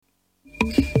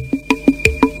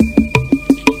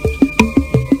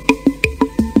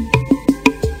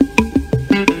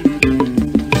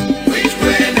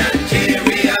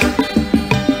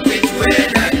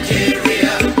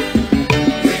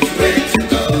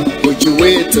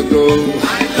way to go.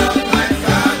 I love my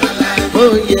fatherland.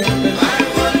 Oh yeah, I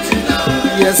want to know.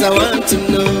 yes I want to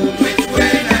know. Which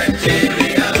way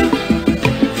Nigeria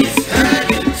is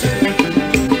heading to?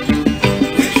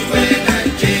 Which way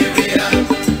Nigeria?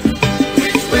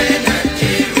 Which way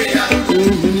Nigeria?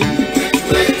 Which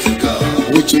way to go?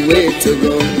 Which way to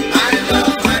go? I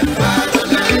love my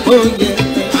fatherland. Oh yeah,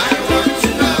 I want to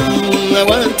know. I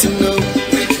want to know.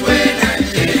 Which way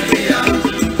Nigeria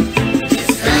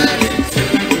is heading to?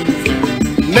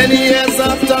 Many years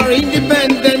after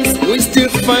independence, we still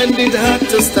find it hard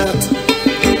to start.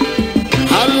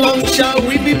 How long shall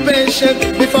we be patient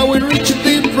before we reach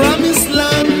the promised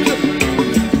land?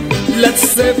 Let's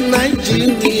save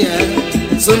Nigeria,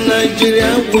 so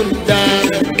Nigeria won't die.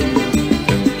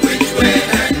 Which way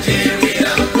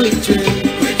Nigeria? Which way?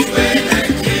 Which way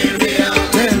Nigeria?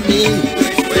 Tell me.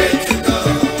 Which way to go?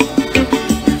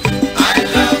 I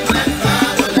love my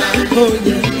fatherland. Oh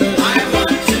yeah, I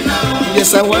want to know.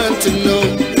 yes I want to know.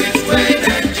 Which way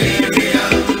Nigeria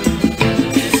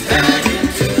is heading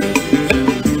to?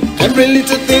 Every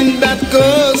little thing that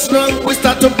goes wrong, we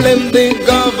start to blame the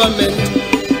government.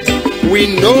 We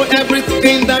know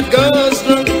everything that goes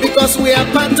wrong because we are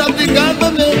part of the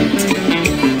government.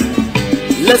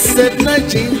 Let's save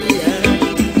Nigeria,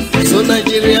 so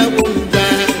Nigeria won't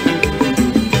die.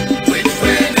 Which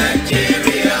way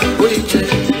Nigeria? Which way?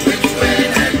 Which way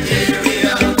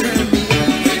Nigeria? Tell me.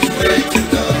 Which way to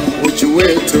go? Which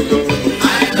way to go?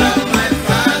 I love my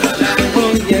fatherland.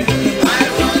 Oh yeah, I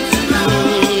want to know.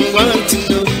 want to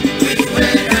know. Which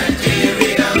way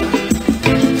Nigeria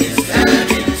is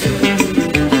heading to?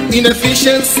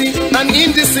 Inefficiency and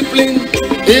indiscipline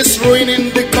is ruining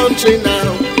the country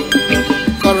now.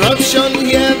 Corruption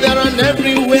here, there, and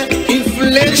everywhere.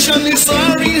 Inflation is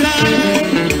soaring high.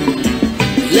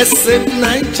 Let's save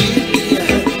Nigeria,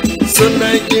 so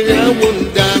Nigeria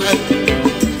won't die.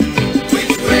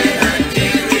 Which way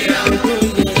Nigeria?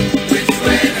 Which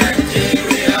way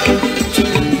Nigeria?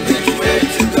 Which way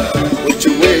to go? Which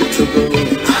way to go?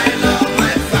 I love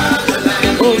my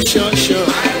fatherland. Oh sure, sure. I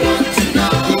want to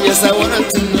know. Yes, I want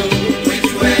to know. Which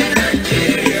way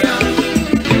Nigeria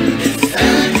is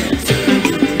heading to?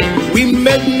 We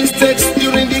made mistakes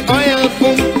during the oil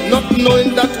boom, not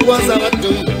knowing that was our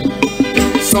doom.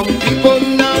 Some people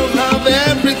now have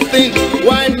everything,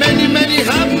 while many, many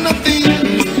have nothing.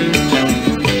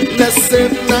 Let's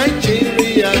save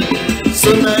Nigeria,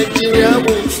 so Nigeria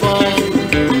won't fall.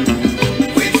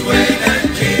 Which way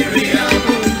Nigeria?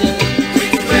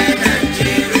 Which way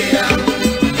Nigeria?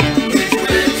 Which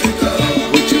way to go?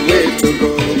 Which way to go?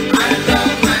 I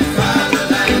love my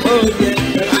fatherland. Oh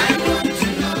yeah, I want to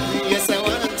know. yes I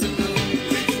want to know.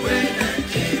 Which way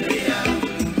Nigeria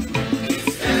is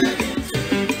heading to?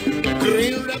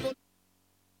 Green Revolution.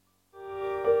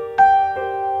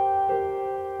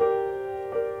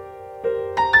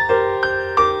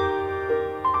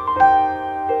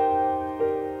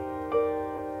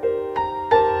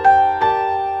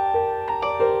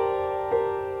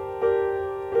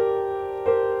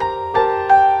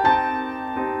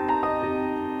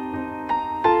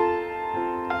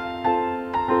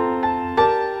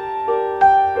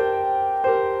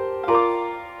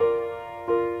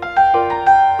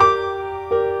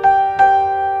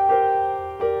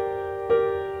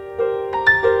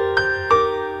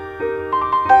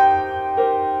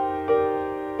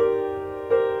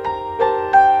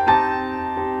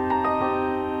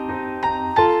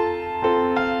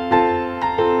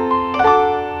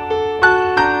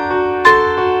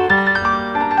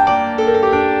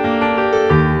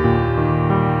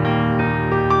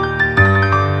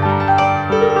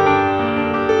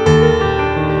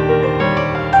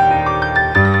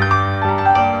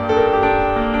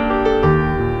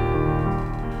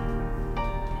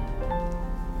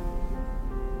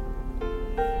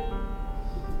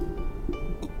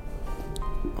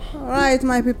 Alright,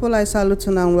 my people, I salute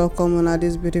you and welcome on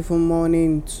this beautiful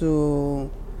morning to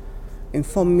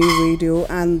Inform Me Radio,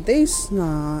 and this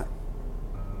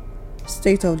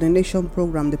State of the Nation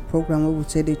program, the program where we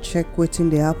say they check waiting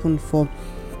they happen for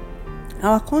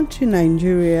our country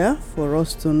Nigeria, for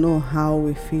us to know how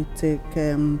we fit take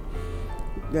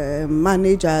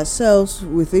manage ourselves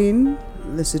within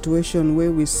the situation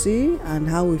where we see, and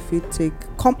how we fit take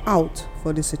come out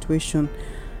for the situation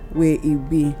where it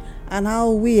be, and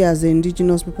how we as the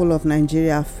indigenous people of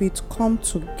Nigeria fit come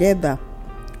together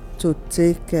to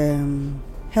take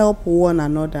help one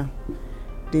another.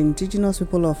 The indigenous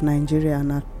people of Nigeria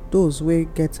are those wey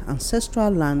get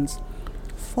ancestral lands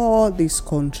for this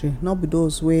country, not be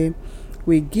those wey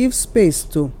we give space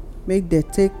to make they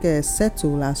take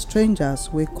settle as strangers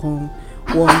wey come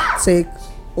want take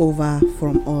over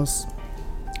from us.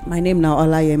 My name now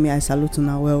Olayemi. I salute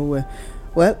una well.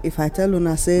 Well, if I tell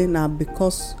una say now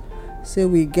because say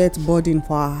we get burden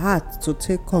for our heart to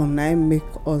take on, na make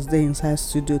us dey inside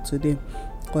studio today.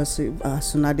 Because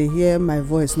as soon as they hear my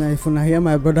voice now, if una hear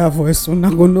my brother voice, una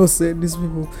go know say these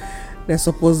people they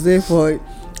suppose dey for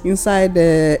inside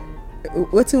the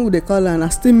wetin would they call am,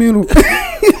 a steaming room.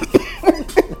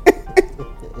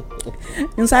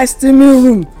 Inside steaming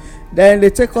room, then they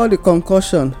take all the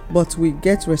concussion, but we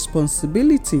get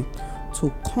responsibility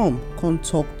to come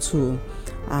talk to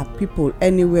our people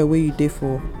anywhere where you dey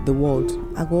for the world.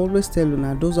 I go always tell you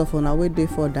now, those of una wey dey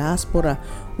for diaspora,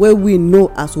 where we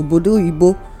know as obodo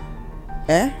Igbo,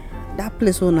 that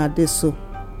place una dey so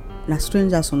na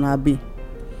strangers una be.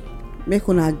 Make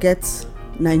una get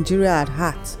Nigeria at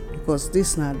heart, because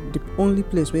this na the only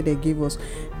place where they give us.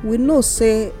 We know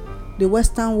say the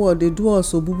Western world they do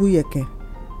us obubu yeke.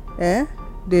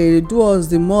 They do us,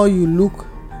 the more you look,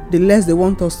 the less they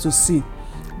want us to see.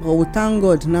 But we thank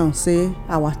God now, say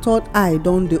our third eye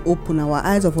don't they open, our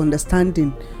eyes of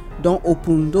understanding don't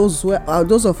open. Those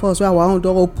of us where our own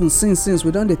don't open since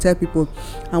we don't they tell people,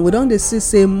 and we don't they see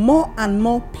say more and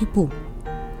more people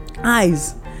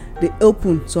eyes they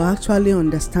open to actually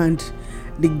understand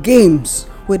the games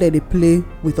where they play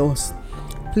with us,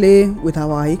 play with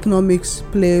our economics,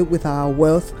 play with our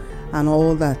wealth and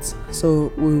all that.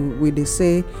 So we they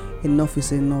say enough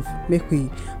is enough. Make we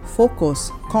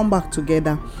focus, come back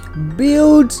together,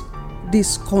 build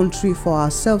this country for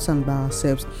ourselves and by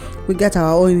ourselves. We get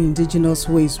our own indigenous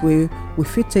ways where we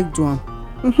fit take do am.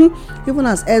 Even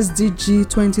as SDG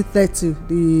 2030,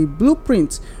 the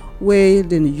blueprint where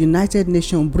the United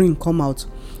Nations bring come out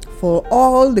for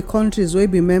all the countries where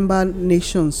be member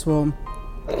nations from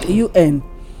UN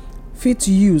fit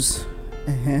use.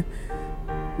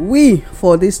 We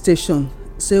for this station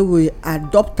say we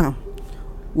adopt them.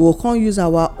 We will come use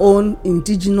our own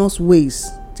indigenous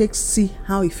ways, take see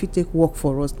how it fit take work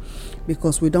for us,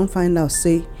 because we don't find out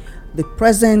say the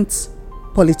present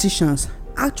politicians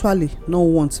actually no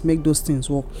want to make those things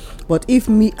work. But if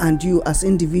me and you as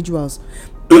individuals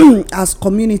as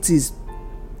communities,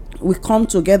 we come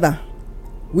together,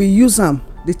 we use them,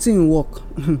 the thing work.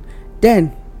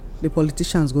 Then the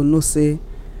politicians go know say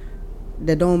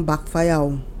they don't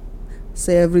backfire,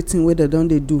 say everything where they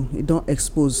do it don't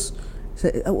expose.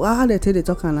 Say how they tell they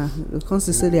talk now, because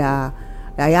they say they are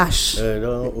yash,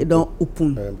 it don't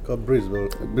open, because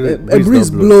breeze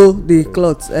blow the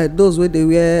cloth. Those where they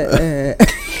wear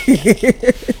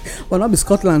well, not be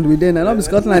Scotland within, and not be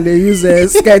Scotland they use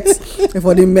skirts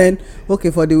for the men, okay,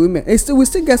 for the women. We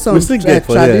still get some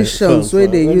traditions where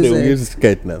they use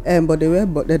skirt now, but they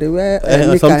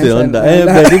wear something under.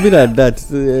 But even at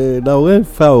that, now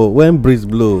when breeze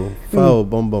blow, foul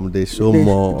bomb they show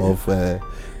more of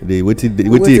the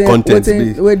witty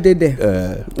content where they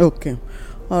there. Okay,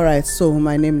 all right. So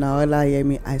my name now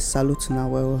Olayemi. I salute now.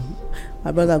 Well,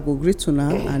 my brother go greet to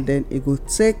now, and then it go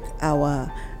take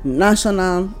our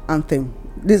national anthem.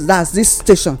 That's this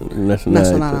station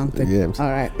national anthem. Yes. All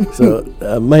right. So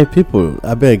my people,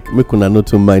 I beg make una not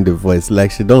to mind the voice, like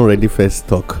she don't already first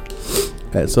talk.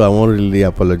 So I won't really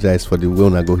apologize for the way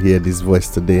when I go hear this voice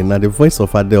today. Now the voice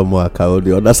of Adeomo Akao,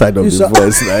 the other side of the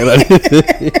voice.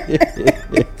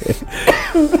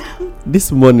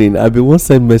 This morning I been one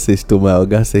send message to my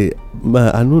oga say,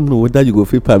 man, I don't know whether you go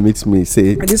fit permit me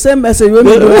say the same message when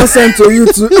we go send to you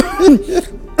too.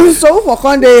 So for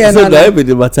Conde and so that be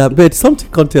the matter, but something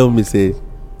can tell me say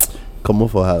come on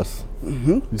for house.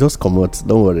 Just come out,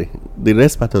 don't worry. The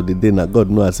rest part of the day now God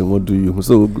knows what do you,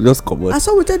 so just come out. I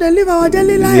saw we tell them live our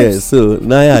daily lives. Yeah, so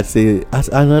now I say as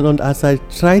I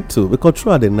try to, because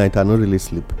throughout the night I don't really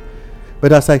sleep,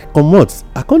 but as I come out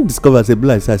I can't discover say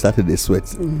blind I started to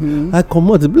sweat. I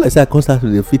come out the blind I can't start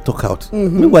to fit talk out.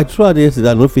 Meanwhile throughout the yesterday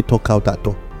I don't fit talk out at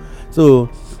all. So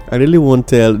I really want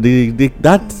to tell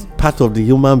that part of the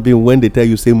human being, when they tell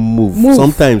you say move.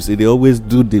 Sometimes they always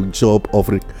do the job of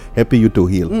helping you to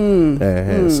heal.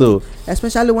 So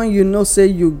especially when you know say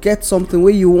you get something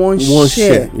where you want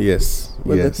share. Yes.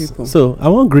 With the people. So I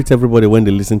want to greet everybody when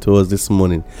they listen to us this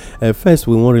morning. First,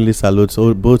 we want to really salute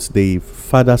both the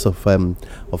fathers of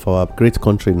our great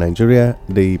country, Nigeria,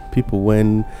 the people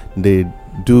when they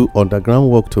do underground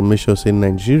work to make sure say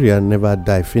Nigeria never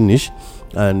die finish,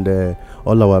 and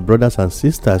all our brothers and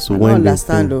sisters. I don't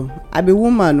understand though. I be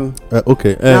woman.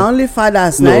 Okay. Now only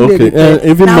fathers. No, now okay.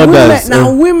 Even now mothers.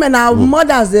 Women. Now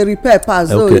mothers they repair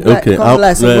parts. Okay. I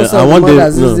want they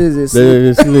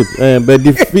sleep. But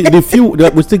the few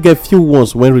we still get few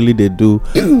ones when really they do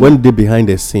when they behind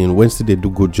the scene, when still they do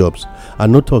good jobs. I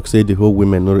not talk say the whole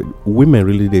women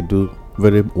really they do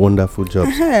very wonderful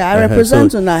jobs. I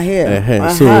represent una here.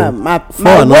 So my for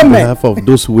and on women. behalf of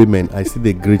those women, I see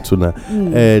the great una.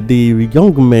 The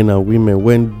young men and women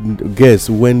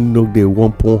when no they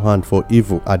won't put hand for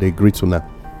evil are the great una.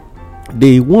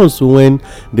 The ones when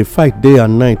they fight day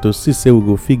and night to see say we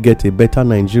go fit get a better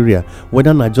Nigeria,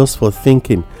 whether not just for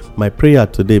thinking. My prayer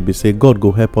today be say God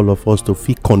go help all of us to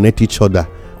fit connect each other,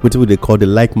 which they call the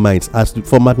like minds. As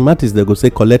for mathematics, they go say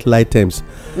collect like terms.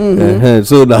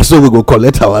 So that's so we go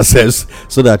collect ourselves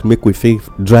so that make we fit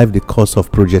drive the course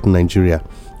of Project Nigeria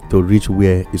to reach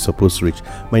where it's supposed to reach.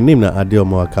 My name is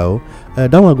Adeomo Akao.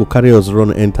 That one go carry us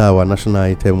run enter our national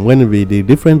item when we the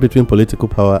difference between political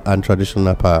power and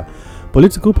traditional power.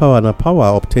 Political power and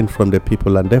power obtained from the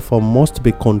people and therefore must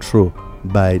be controlled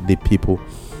by the people.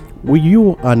 Will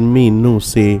you and me know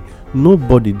say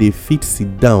nobody they fit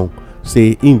sit down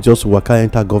say in just waka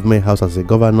enter government house as a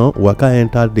governor, waka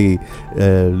enter the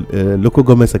local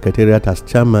government secretariat as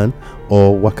chairman,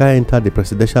 or waka enter the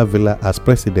presidential villa as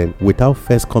president without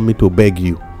first coming to beg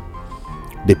you,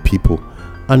 the people.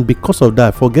 And because of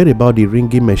that, forget about the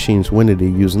ringing machines when they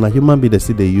use. Now human being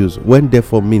they use. When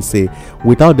therefore means say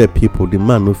without the people, the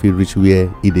man no feel reach where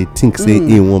they think say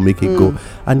he won't make it go.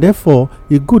 And therefore,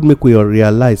 it good make we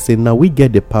realize say now we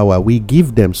get the power, we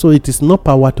give them. So it is not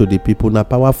power to the people, not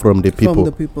power from the people. From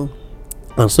the people.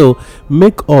 And so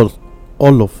make all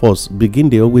of us begin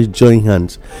they always join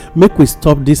hands. Make we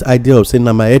stop this idea of saying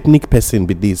now my ethnic person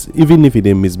be this, even if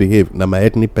they misbehave, now my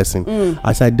ethnic person.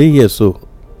 As I did here, so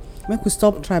make we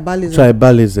stop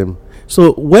tribalism.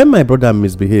 So when my brother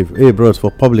misbehave, hey bros,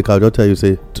 for public I'll just tell you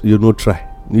say you no try,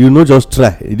 you no just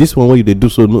try this one. What you they do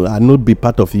so no, I not be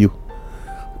part of you.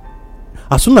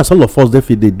 As soon as all of us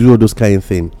they do all those kind of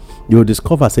thing, you will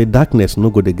discover say darkness no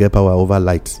go they get power over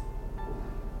light.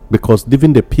 Because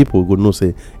even the people go know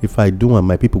say if I do and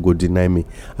my people go deny me.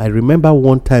 I remember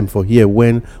one time for here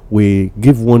when we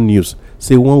give one news,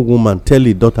 say one woman tell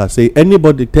her daughter, say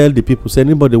anybody tell the people, say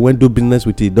anybody went do business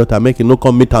with your daughter, make it no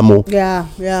come meet her more.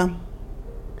 Yeah.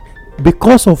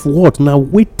 Because of what? Now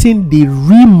waiting the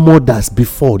real mothers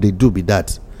before they do be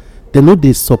that. They know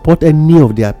they support any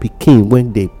of their pikin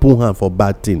when they put hand for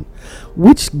bad thing.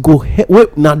 Which go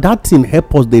now that thing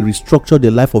help us they restructure the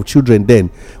life of children then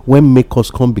when make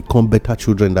us become better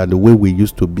children than the way we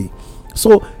used to be.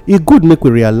 So it good make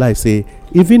we realize say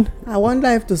even I wonder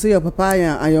if to see your papa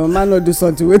and your man not do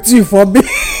something with you for me.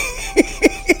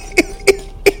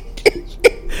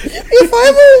 If I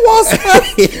even was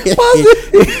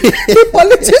the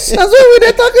politicians, what were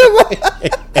they talking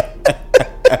about?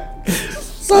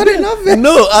 Sorry,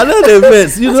 no, I know the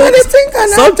best. You know,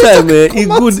 sometimes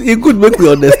it good make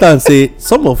we understand. Say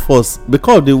some of us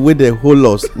because of the way they hold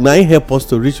us, now it help us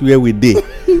to reach where we did,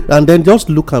 and then just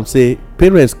look and say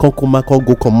parents can't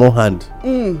go come more hand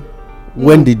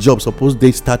when the job suppose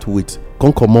they start with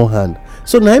can't come more hand.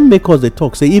 So now it make us the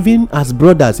talk say even as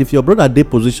brothers, if your brother dey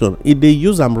position, if they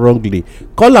use them wrongly,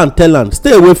 call and tell them,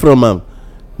 stay away from them.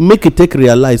 Make it take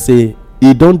realize say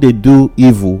he don't they do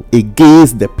evil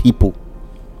against the people.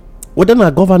 Whether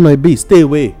a governor be, stay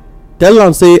away. Tell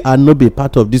them say I no be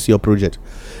part of this your project.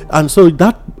 And so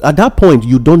that at that point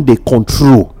you don't they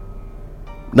control.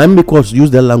 Now because use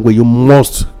the language, you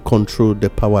must control the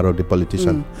power of the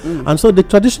politician. And so the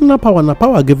traditional power and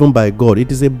power given by God, it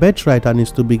is a birthright and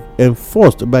is to be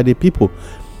enforced by the people.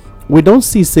 We don't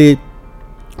see say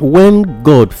when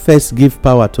God first give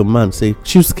power to man, say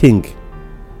choose king.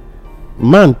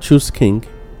 Man choose king,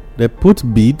 they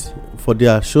put bead for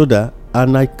their shoulder.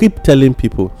 And I keep telling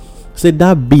people, say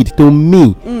that bead to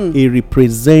me, it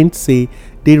represents say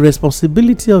the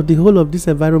responsibility of the whole of this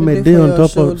environment. They on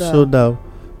top of shoulder.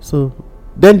 So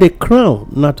then the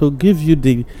crown now to give you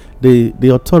the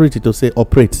authority to say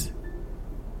operate.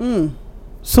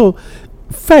 So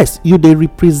first you they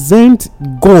represent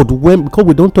God when because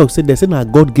we don't talk say they say na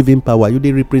God given power. You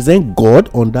they represent God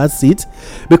on that seat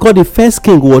because the first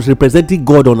king was representing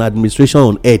God on administration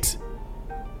on earth.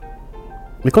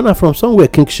 Because from somewhere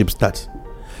kingship starts.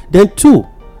 Then 2,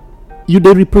 you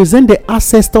they represent the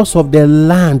ancestors of the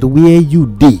land where you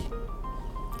dey.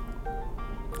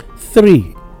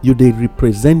 3, you they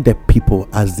represent the people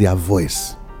as their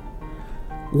voice.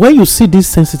 When you see this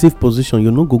sensitive position,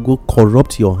 you no go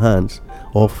corrupt your hands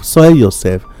or soil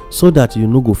yourself so that you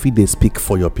no go fit they speak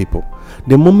for your people.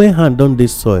 The moment hand don't they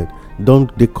soil,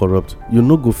 don't they corrupt, you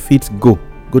no go fit go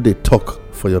they talk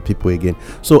for your people again.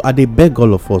 So I they beg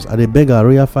all of us, I they beg our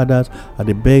royal fathers, I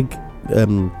they beg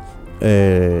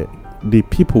the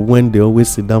people when they always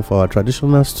sit down for our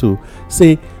traditionals to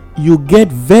say you get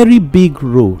very big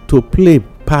role to play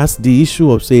past the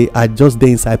issue of say I just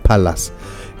dey inside palace.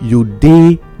 you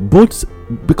dey both,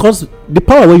 because the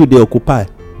power wey you dey occupy,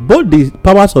 both the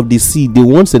powers of the sea, the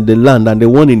ones in the land and the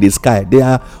one in the sky, they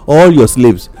are all your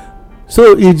slaves.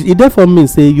 So it therefore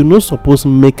means say you no suppose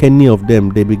make any of them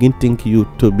they begin think you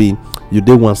to be you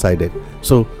dey one-sided.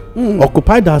 So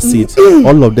occupy that seat.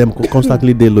 All of them go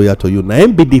constantly dey loyal to you. Now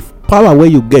be the power where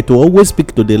you get to always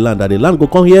speak to the land, and the land go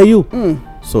come hear you.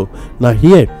 So now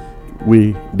here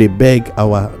we dey beg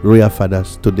our royal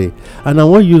fathers today, and I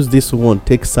wan use this one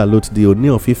take salute the Oni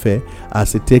of Ife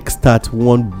as it take start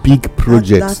one big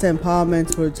project, that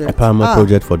empowerment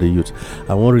project for the youth.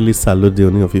 I wan really salute the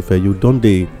Oni of Ife. You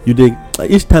dey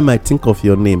each time I think of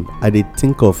your name, I dey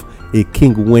think of a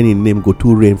king when his name go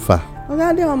too reign far.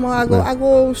 Okay, I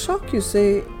go shock you.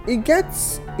 Say it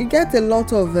gets a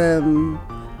lot of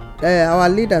our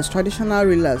leaders, traditional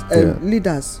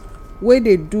leaders, where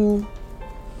they do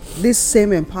this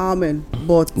same empowerment,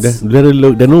 but they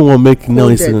don't want to make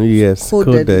noise. Yes,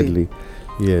 codedly.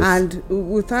 Yes. And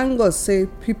we thank God, say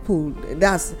people,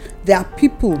 there are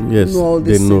people yes, know all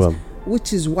these know things,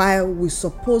 which is why we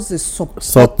suppose to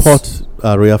support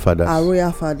our royal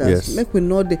fathers. Yes. Make we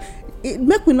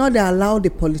not allow the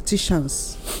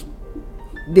politicians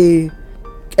the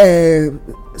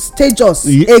stage us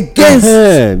against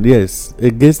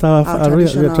our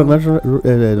traditional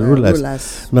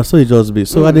rulers. Now so it just be.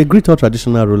 So I dey greet all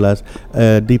traditional rulers.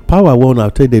 The power one I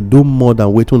tell they do more than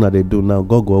wetin they do now.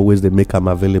 God go always they make them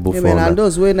available for and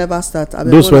those wey never start.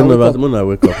 Those wey never when I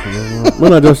wake up.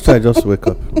 When I just wake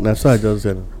up. Now so I just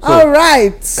all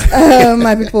right,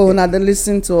 my people, now they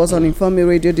listen to us on Informe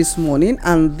Radio this morning,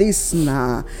 and this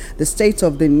now the state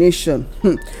of the nation.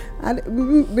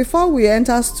 And before we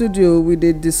enter studio, we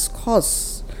did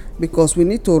discuss, because we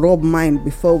need to rub mind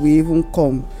before we even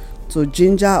come to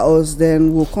ginger us.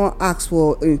 Then we'll come ask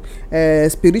for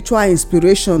spiritual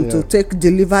inspiration to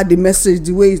deliver the message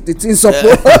the way the thing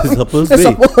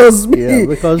supposed be. Yeah,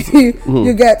 because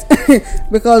you get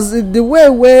because the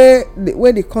way where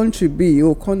the country be,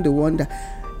 you come to wonder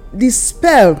the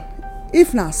spell,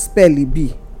 if not spell it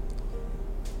be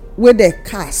where they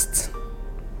cast.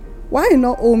 Why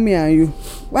not all me and you?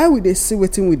 Why would they see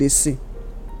wetin we dey see?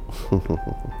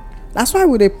 That's why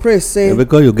we dey pray say.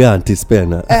 Because you get anti-spell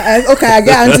now. Okay, I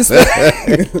get anti-spell.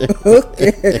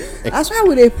 Okay, that's why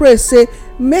we dey pray say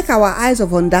make our eyes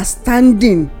of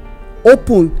understanding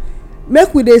open.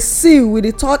 Make we dey see with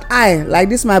the third eye, like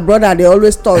this. My brother they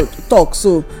always talk.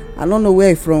 So I don't know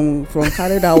where from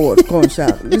carry that word come.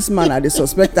 This man are the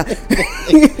suspector.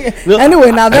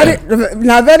 Anyway, now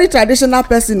very traditional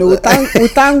person. We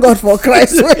thank God for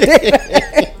Christ.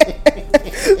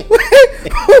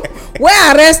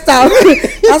 Where arrest am?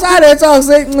 That's why they talk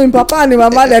say papa and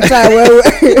mama they try well.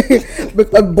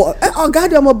 But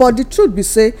the truth be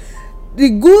say the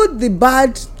good, the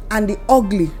bad, and the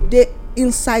ugly they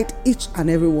inside each and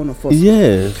every one of us.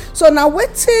 Yeah. So now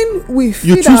wetin we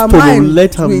feed our mind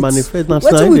let am manifest.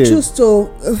 Wetin we choose to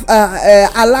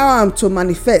allow am to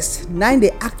manifest. Now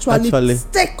they actually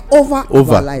take over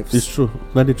our lives. It's true.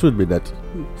 Now the truth be that.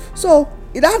 So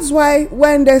that's why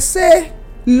when they say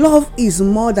love is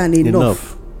more than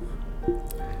enough.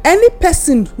 Any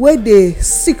person where they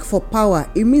seek for power,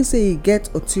 it means say he get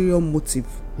ulterior motive.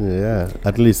 Yeah,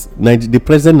 at least the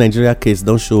present Nigeria case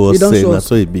don't show us saying that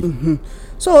so it be. Mm-hmm.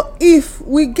 So if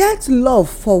we get love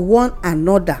for one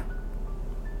another,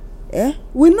 I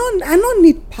don't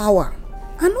need power.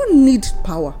 I don't need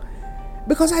power,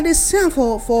 because I dey see am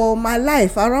for my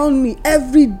life around me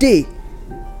every day.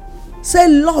 Say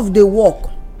love dey work.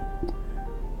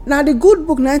 Now the good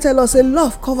book now tell us say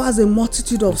love covers a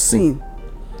multitude of sin.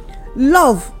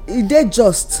 Love e dey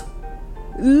just.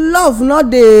 Love not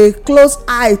the close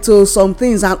eye to some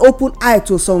things and open eye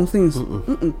to some things.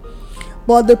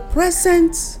 But the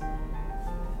present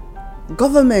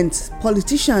government,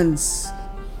 politicians,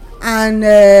 and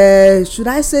should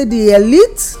I say the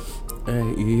elite?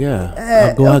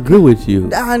 I go agree with you.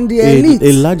 And the elite,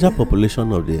 a larger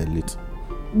population of the elite.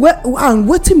 And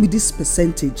wetin be this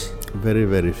percentage? Very,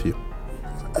 very few.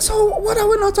 So what are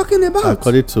we not talking about?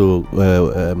 According to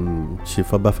Chief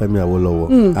Obafemi Awolowo,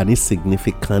 an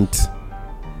insignificant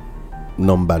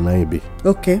number now be.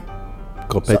 Okay.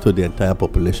 Compared to the entire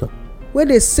population. Where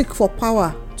they seek for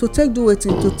power to take do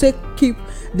wetin, to keep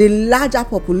the larger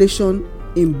population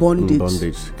in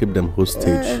bondage. Keep them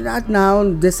hostage. That now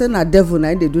they say na devil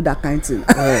now they do that kind of thing.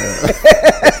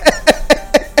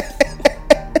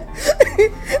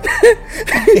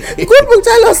 Good book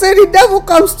tell us say the devil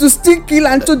comes to steal, kill,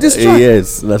 and to destroy.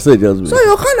 Yes, that's it. Just so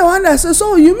you kind of wonder.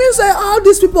 So you mean say all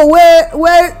these people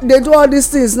where they do all these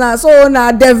things now? So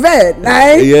now devil,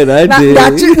 right? Yeah,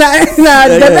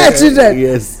 the children.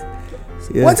 Yes.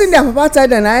 wetin their papa tell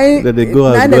dem na That they go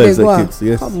out, dem go dey go out. execute,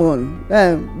 yes. Come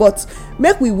on, but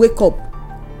make we wake up.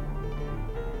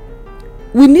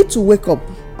 We need to wake up.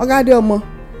 Oga Adeomo,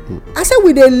 I say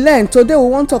we dey learn. Today we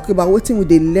wan talk about wetin we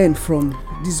dey learn from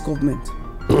this government.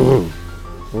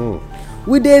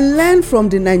 We dey learn from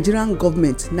the Nigerian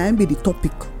government. Na im be the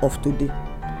topic of today.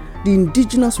 The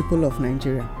indigenous people of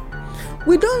Nigeria.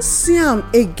 We don see am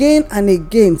again and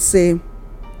again say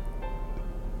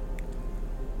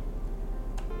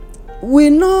we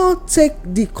no take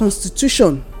the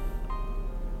constitution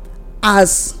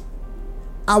as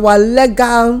our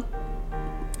legal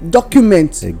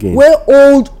document wey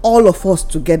hold all of us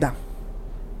together.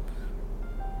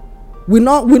 We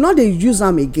no dey use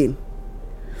am again.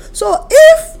 So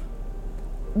if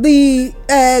the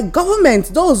government,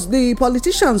 the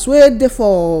politicians wey dey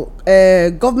for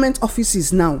government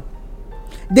offices now,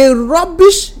 dey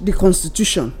rubbish the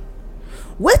constitution,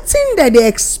 wetin dem dey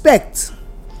expect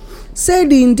say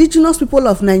the indigenous people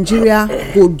of Nigeria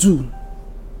go do?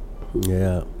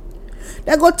 Yeah.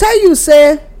 Dem go tell you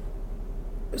say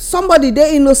somebody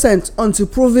dey innocent until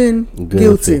proven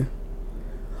guilty.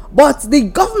 But the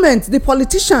government, the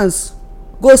politicians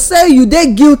go say you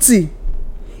dey guilty.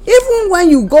 Even when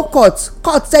you go court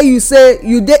tell you say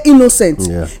you dey innocent.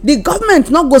 Yeah. The government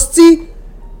no go still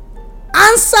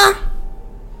answer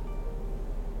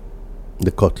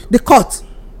The court.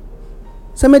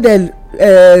 say make dem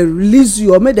release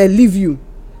you or make dem leave you.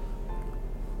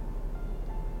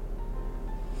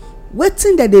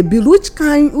 Wetin dem dey build? Which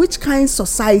kind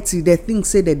society dem think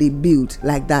say dem dey build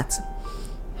like that?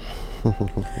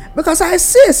 Because I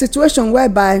see a situation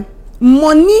whereby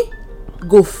money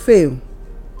go fail.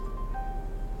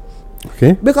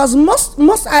 Okay. Because most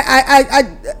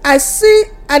I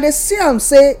dey see am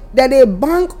say that they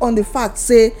bank on the fact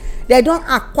say they don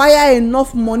acquire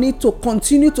enough money to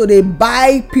continue to dey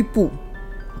buy people.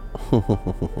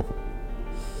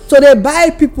 To dey buy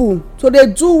people, to dey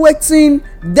do wetin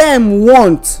dem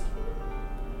want,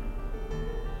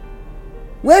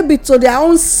 wey be to their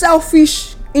own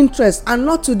selfish interest and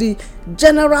not to the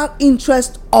general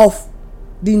interest of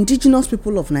the indigenous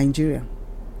people of Nigeria.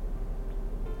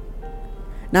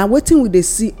 Na wetin we dey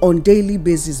see on daily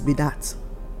basis be that.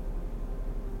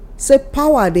 Say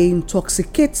power dey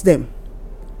intoxicate them,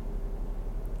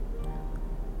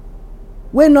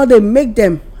 wey no dey make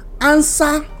them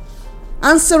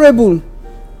answerable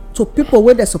to people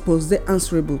wey they suppose dey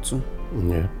answerable to.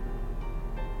 Yeah.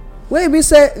 Wey be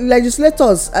say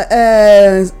legislators,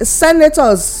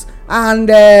 senators and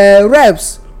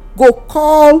reps go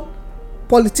call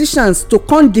politicians to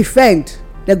come defend.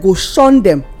 They go shun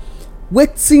them.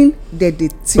 Wetin dem dey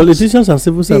teach Politicians and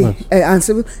civil servants.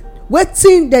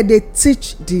 Wetin dem dey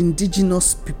teach the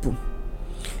indigenous people.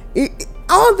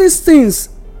 All these things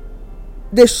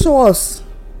dey show us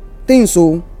things.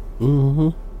 So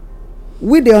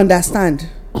we dey understand.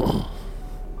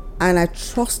 And I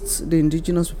trust the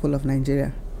indigenous people of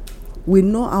Nigeria. We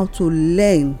know how to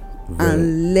learn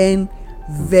and learn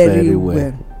very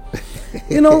well.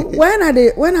 You know, when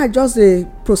I just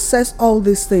process all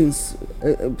these things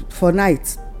for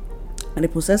night, and they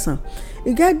process them,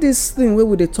 you get this thing where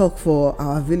we dey talk for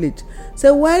our village.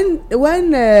 So when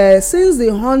since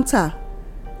the hunter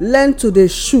learn to dey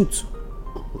shoot,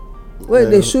 where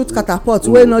they shoot catapult,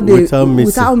 where not they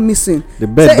without missing. The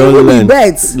bird so don't learn. The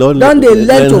birds don't they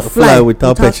learn to fly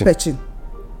without patching.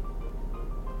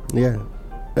 Yeah.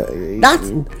 That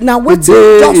now what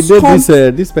just come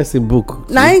this person book.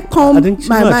 Now it come I think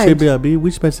my mind. Abi,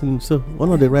 which person? So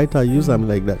one of the writers use them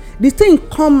like that. The thing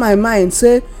come my mind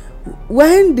say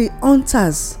when the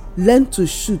hunters learn to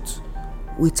shoot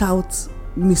without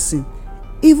missing,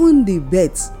 even the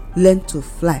birds learn to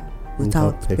fly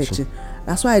without patching.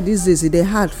 That's why these days it is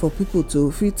hard for people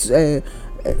to fit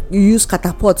use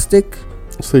catapult take.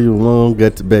 So you won't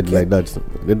get bird like that.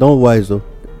 They don't wise though.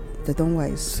 They don't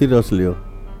wise. Seriously. Oh.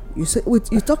 You say you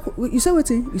say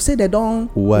wetin? You say they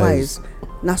don't wise.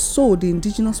 Now so the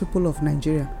indigenous people of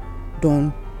Nigeria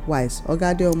don't wise.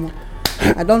 Oga Adeomo,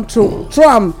 I don't throw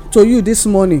am to you this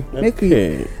morning.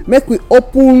 Okay. Make we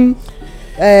open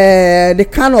the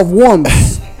can of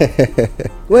worms.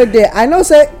 Where they I know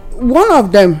say one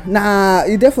of them na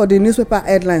e dey for the newspaper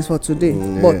headlines for today.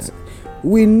 But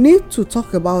we need to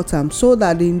talk about them so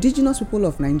that the indigenous people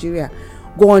of Nigeria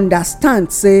go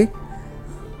understand say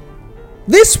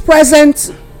this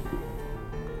present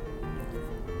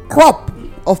crop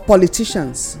of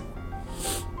politicians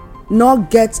not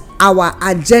get our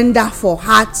agenda for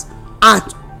heart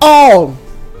at all.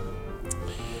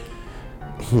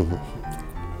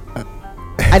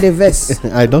 I dey vex.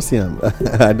 I don't see him.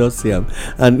 I don't see him.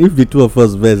 And if the two of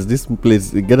us vex, this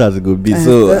place get as it go be.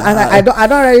 So I don't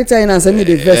already tell you now. Send me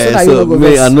the vex so that you so no go me,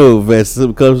 vex. I know vex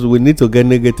because we need to get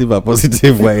negative and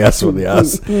positive bias for the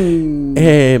house.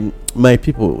 My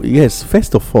people, yes.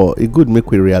 First of all, it good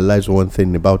make we realize one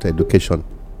thing about education.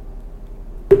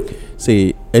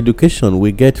 See, education,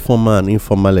 we get formal and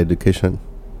informal education,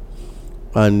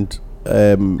 and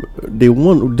they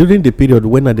want during the period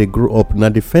when they grow up. Now,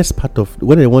 the first part of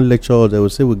when they want lecture, they will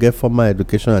say we get formal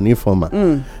education and informal.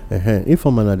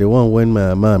 Informal are the one when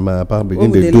my mama and my papa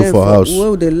begin to do for house.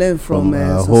 Where would they learn from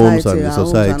our society, homes and the our homes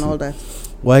society. and all that?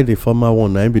 Why the former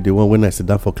one? I be the one when I sit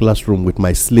down for classroom with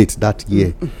my slate that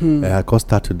year. I can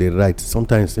start to the write.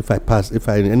 Sometimes if I pass,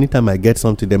 anytime I get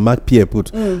something, the mark Pierre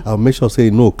put, I'll make sure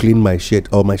say no clean my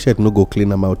shirt or my shirt no go clean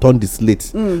them. I'll turn the slate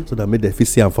so that make the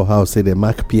see for house say the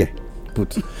mark Pierre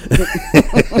put.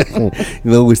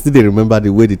 We still dey remember the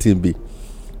way the thing be.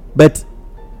 But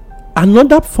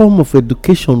another form of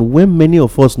education when many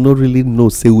of us no really know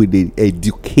say we dey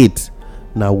educate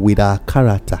now with our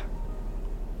character.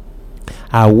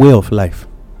 Our way of life.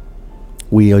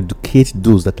 We educate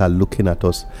those that are looking at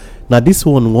us. Now, this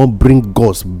one won't bring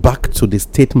us back to the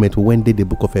statement when they the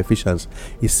book of Ephesians.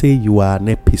 He say you are an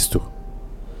epistle.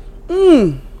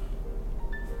 The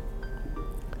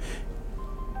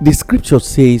scripture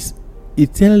says,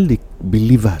 it tell the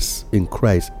believers in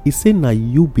Christ, he say now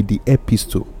you be the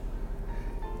epistle.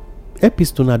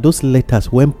 Epistle are those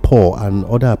letters when Paul and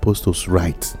other apostles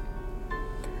write.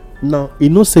 Now, you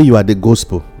know say you are the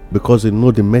gospel. Because you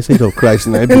know the message of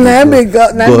Christ. The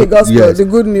gospel, yes, the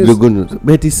good news. The good news.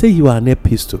 But he say you are an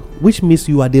epistle, which means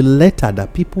you are the letter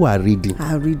that people are reading.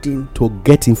 To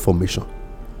get information.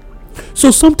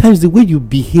 So sometimes the way you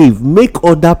behave make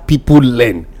other people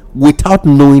learn without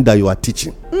knowing that you are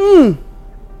teaching.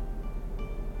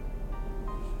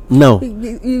 Now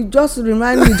you just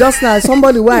remind me just now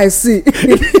somebody where I see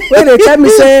when they tell me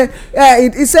say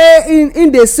it say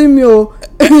in the simio.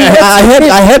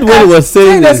 I heard what he was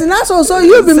saying. So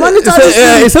you be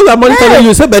monitoring. He said I'm monitoring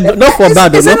you. Say, but not for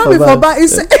bad. Not for bad.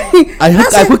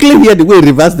 I quickly hear the way he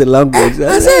reversed the language.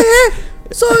 I say, hey,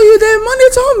 so you dey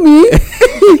monitor me,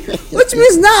 which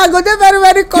means now I go dey very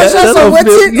very cautious of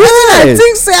wetin I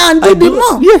think say and do the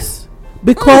more. Yes,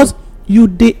 because you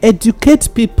dey educate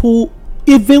people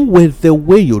even with the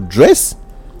way you dress.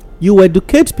 You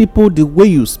educate people the way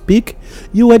you speak.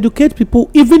 You educate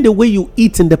people even the way you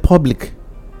eat in the public.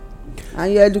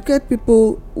 And you educate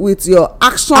people with your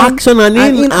action and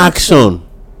inaction.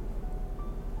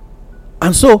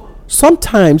 And so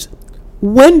sometimes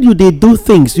when you dey do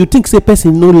things, you think say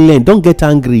person no learn, don't get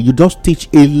angry. You just teach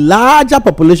a larger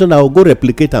population that will go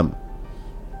replicate them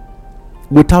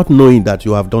without knowing that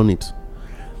you have done it.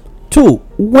 2,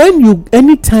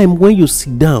 anytime when you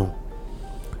sit down,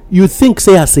 you think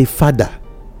say as a father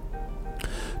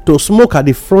to smoke at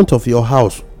the front of your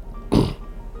house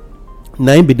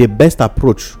now be the best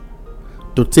approach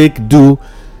to take do.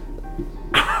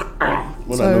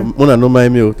 Mona no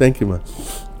mind me. Thank you, man.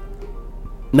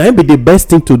 Now be the best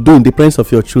thing to do in the presence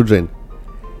of your children.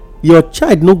 Your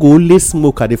child no go only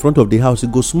smoke at the front of the house. He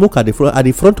go smoke at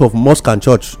the front of mosque and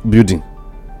church building.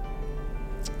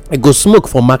 He go smoke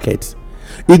for market.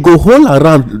 He go hold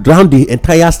around the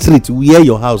entire street where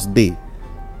your house dey.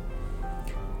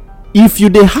 If you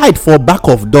dey hide for back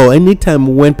of door anytime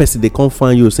when person dey come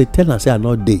find you, say tell am say I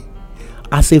not dey.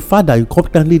 As a father, you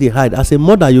constantly dey hide. As a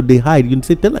mother, you dey hide. You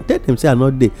say tell them say I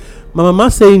not dey. My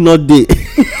mama say not dey.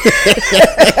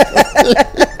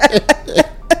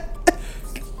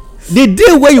 The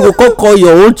day where you go call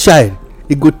your own child,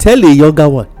 you go tell a younger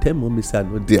one, tell mommy say I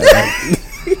not dey.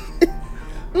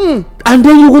 And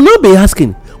then you will not be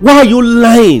asking, why are you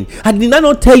lying? And did I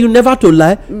not tell you never to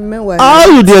lie? How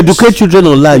you dey educate children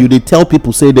on lie? You dey tell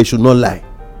people say they should not lie.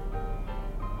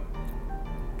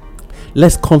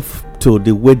 Let's come to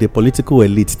the way the political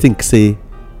elite think say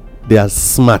they are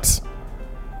smart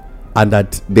and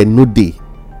that they know they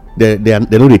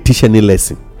know they teach any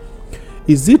lesson.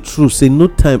 Is it true? Say no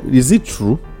time. Is it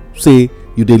true? Say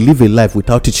you dey live a life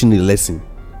without teaching a lesson?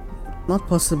 Not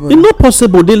possible. It's not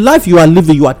possible. The life you are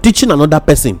living, you are teaching another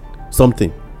person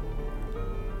something.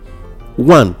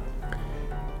 1,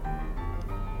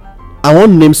 I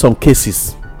want to name some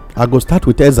cases. I go start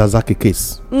with Ezazaki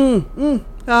case.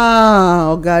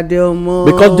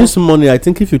 Because this morning, I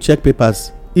think if you check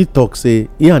papers, he talk say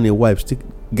he and his wife still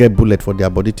get bullet for their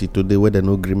body today where they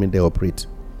no agreement they operate.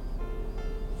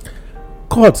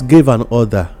 Court gave an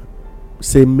order,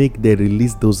 say make they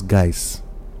release those guys.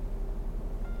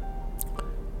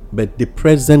 But the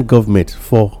present government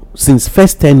since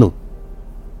first tenure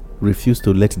refused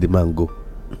to let the man go.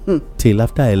 till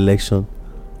after election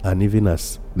and even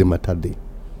as the matter dey.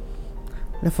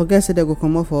 They forget say they go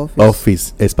comot for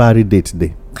office expiry date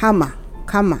dey. Kama.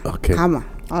 Okay.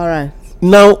 All right.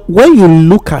 Now when you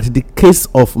look at the case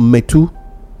of Metu,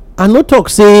 I no talk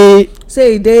say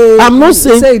they, I'm not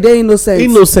saying say they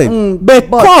innocent. But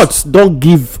court don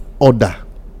give order,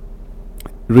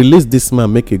 release this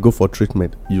man, make e go for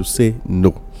treatment. You say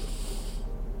no.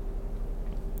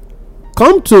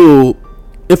 Come to,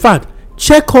 in fact,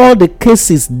 check all the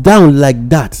cases down like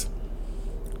that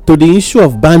to the issue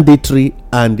of banditry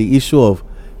and the issue of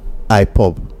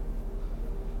IPOB.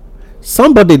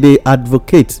 Somebody they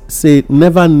advocate say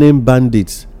never name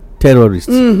bandits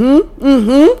terrorists.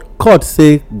 Court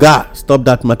say stop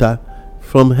that matter.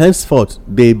 From henceforth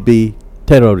they be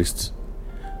terrorists.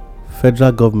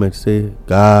 Federal government say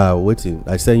waiting,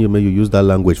 I send you, may you use that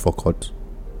language for court.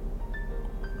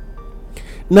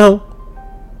 Now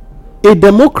a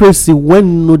democracy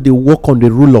when no they work on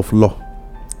the rule of law,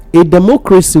 a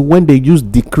democracy when they use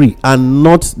decree and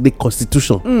not the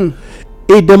constitution,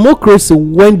 a democracy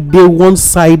when they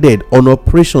one-sided on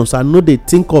operations and no they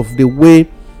think of the way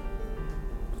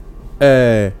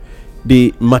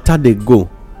the matter they go,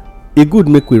 e good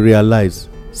make we realize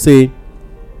say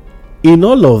in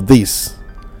all of this,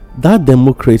 that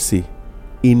democracy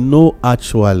no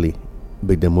actually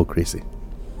be democracy.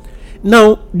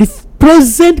 Now the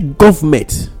present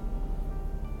government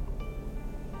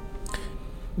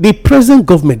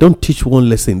don't teach one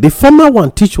lesson. The former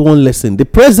one teach one lesson. The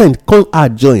present come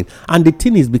join, and the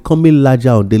thing is becoming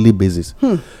larger on daily basis.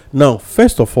 Now,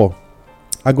 first of all,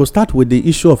 I go start with the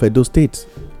issue of Edo State.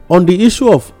 On the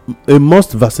issue of a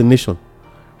must vaccination,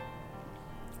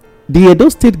 the Edo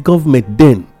State government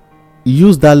then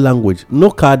used that language: no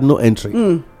card, no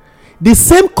entry. The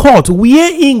same court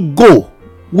where in go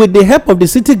with the help of the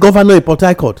city governor in Port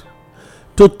Harcourt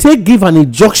to give an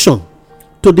injunction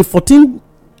to the 14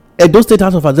 Edo State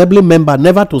House of Assembly member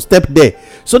never to step there,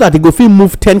 so that he go fit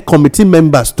move 10 committee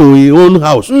members to his own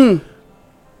house.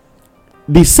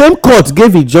 The same court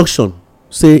gave injunction,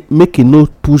 say make he no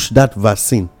push that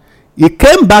vaccine. He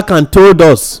came back and told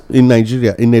us in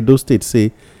Nigeria, in Edo State,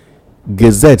 say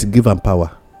Gazette give am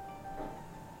power.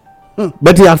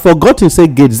 But he had forgotten, say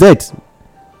Gazette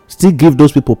still give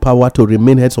those people power to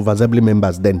remain heads of assembly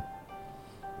members then.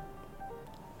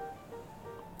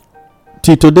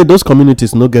 Till today, those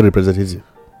communities no get representative,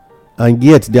 and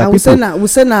yet there are people. We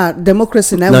say na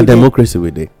democracy now. Na democracy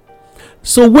we dey.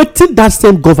 So wetin that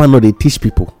same governor dey teach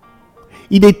people?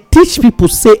 He dey teach people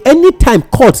say anytime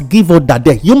court give order,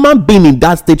 there human being in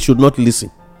that state should not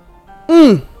listen.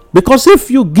 Because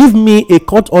if you give me a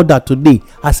court order today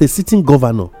as a sitting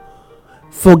governor,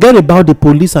 forget about the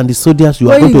police and the soldiers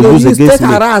you are going to use against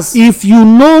me. If you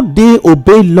know they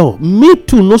obey law, me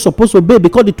too no supposed to obey,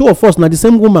 because the two of us na the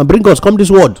same woman bring us come this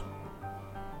world.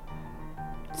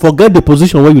 Forget the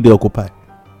position where you dey occupy.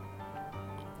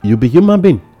 You be human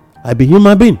being, I be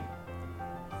human being.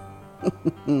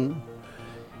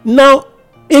 Now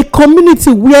a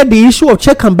community where the issue of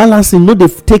check and balancing no dey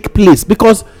take place,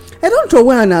 because they don't throw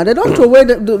away now. They don't throw away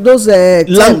those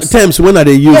terms when are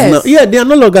they used now? Yeah, they are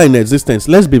no longer in existence.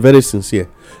 Let's be very sincere.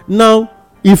 Now,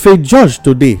 if a judge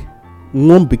today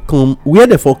won't become, where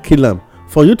they for kill him,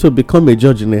 for you to become a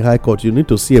judge in a high court, you need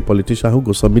to see a politician who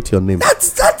go submit your name.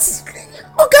 That's okay.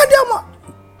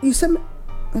 You said,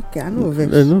 okay, I know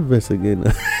verse. No verse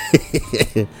again.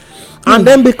 And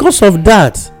then because of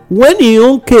that, when your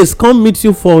own case come meet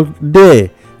you for there,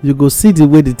 you go see the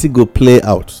way the thing go play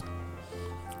out.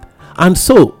 And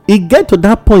so it get to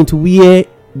that point where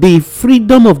the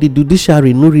freedom of the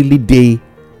judiciary no really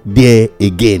there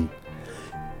again.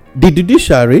 The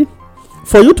judiciary,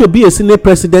 for you to be a Senate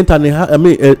president and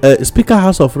a Speaker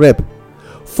House of Rep,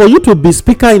 for you to be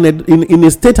Speaker in a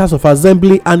State House of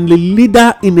Assembly and a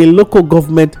leader in a local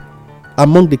government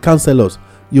among the councillors,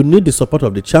 you need the support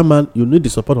of the chairman, you need the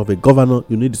support of a governor,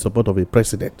 you need the support of a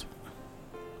president.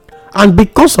 And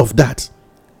because of that,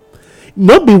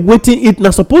 not be waiting, it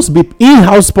not supposed to be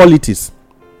in-house politics,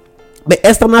 but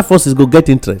external forces go get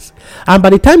interest, and by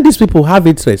the time these people have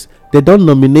interest, they don't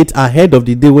nominate ahead of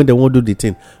the day when they won't do the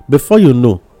thing. Before you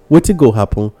know wetin go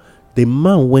happen, the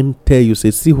man when tell you,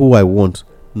 say, see who I want,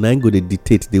 now go they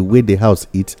dictate the way the house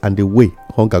eats and the way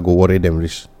hunger go worry them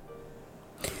rich.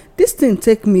 This thing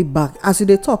take me back as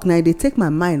they talk now. They take my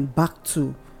mind back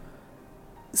to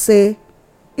say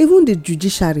even the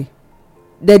judiciary,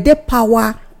 they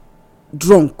power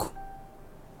drunk.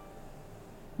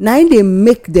 Now they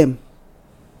make them,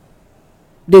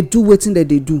 they do wetin that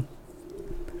they do.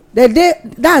 They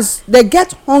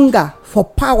get hunger for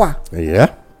power.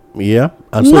 Yeah. Yeah,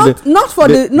 and not for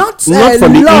they- the not for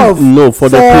the love no for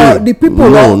the people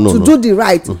no, to no. do the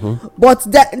right, but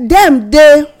them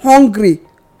they hungry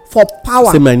for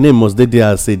power. Say my name must dey there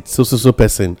as a so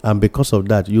person, and because of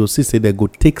that, you see say they go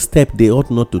take step they ought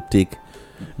not to take.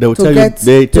 They will To tell get- you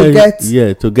they to tell you get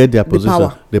yeah to get their position,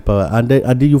 power. the power, and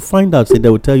then you find out say they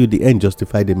will tell you the end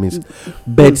justify the means,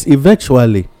 but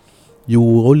eventually you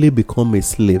will only become a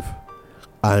slave,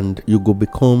 and you go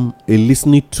become a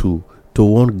listening to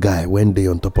one guy when they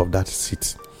on top of that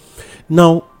seat.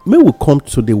 Now, may we come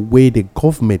to the way the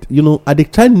government, I dey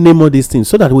try name all these things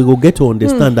so that we will get to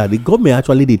understand that the government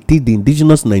actually they teach the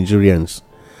indigenous Nigerians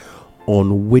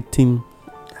on waiting,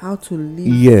 How to live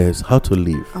yes, how to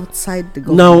live. outside the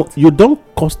government. Now, you don't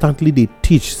constantly they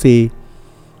teach, say,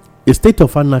 a state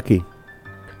of anarchy,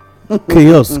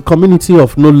 chaos, community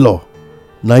of no law.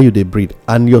 Now you they breed,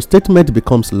 and your statement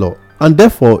becomes law. And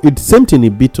therefore, it's same thing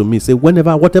it be to me. Say,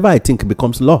 whatever I think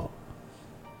becomes law.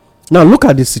 Now, look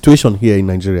at the situation here in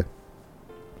Nigeria.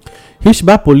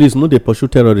 Hishba police, no they pursue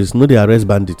terrorists, no they arrest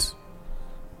bandits.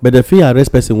 But if you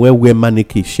arrest person wear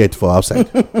mannequin shirt for outside.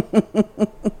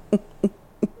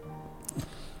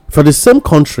 For the same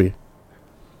country,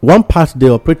 one part they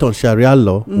operate on Sharia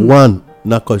law, one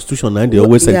na constitution, and they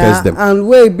always sentence them. And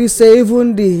wey be say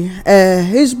even the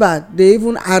Hizbah they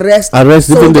even arrest Even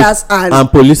soldiers and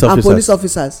police officers. and police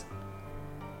officers.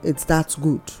 It's that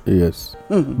good. Yes,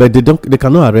 but they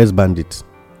cannot arrest bandits.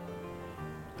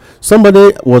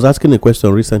 Somebody was asking a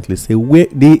question recently. Say where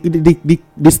the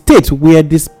state where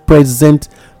this present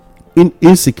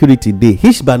insecurity dey,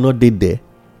 Hizbah not dey there.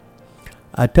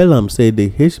 I tell them say the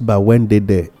Hizbah when they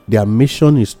there, their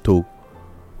mission is to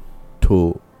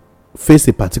face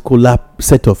a particular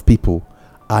set of people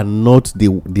and not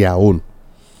their own.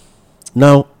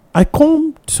 Now I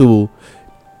come to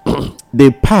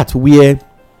the part where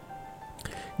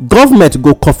government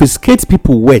go confiscate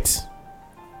people wealth.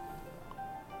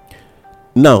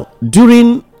 Now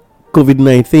during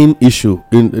COVID-19 issue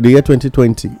in the year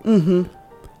 2020,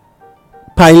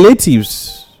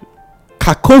 palliatives,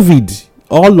 COVID,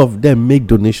 all of them make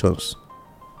donations.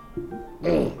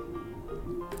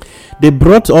 They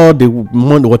brought all the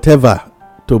money, whatever,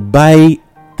 to buy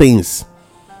things,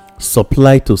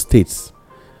 supply to states.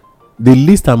 The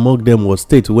least among them was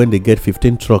states when they get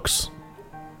 15 trucks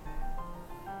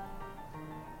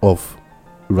of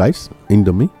rice,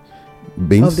 indomie,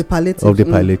 beans, Of the palliatives. of the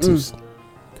palliatives.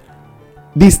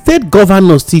 The state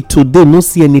governors see today no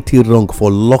see anything wrong for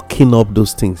locking up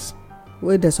those things.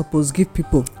 Wey they suppose give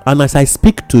people. And as I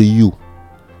speak to you,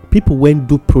 people went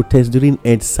do protest during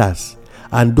EndSARS,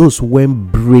 and those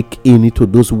went break into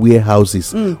those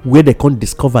warehouses where they can't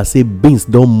discover say beans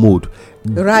don't mold,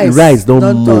 rice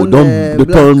don't mold, don't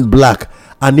turn black,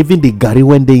 and even the garri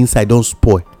when they inside don't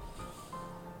spoil.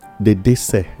 They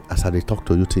say as I talk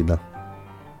to you till now.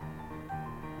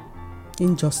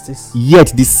 Injustice.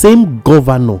 Yet the same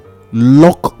governor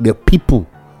lock the people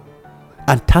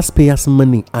and taxpayers'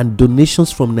 money and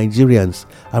donations from Nigerians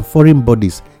and foreign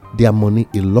bodies, their money,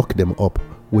 he lock them up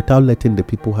without letting the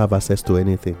people have access to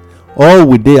anything. All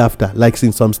we day after, like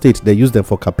in some states, they use them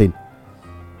for campaign.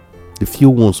 The few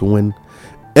ones when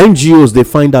NGOs they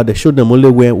find out, they show them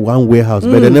only one warehouse,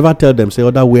 but they never tell them say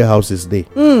other warehouses there.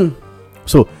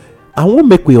 So I won't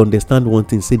make we understand one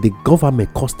thing. Say the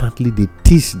government constantly they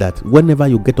teach that whenever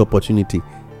you get opportunity,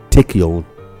 take your own.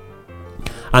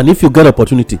 And if you get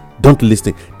opportunity, don't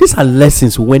listen. These are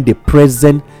lessons when the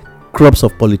present crops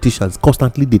of politicians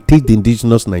constantly they teach the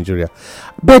indigenous Nigeria.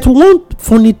 But one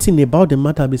funny thing about the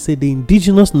matter be say the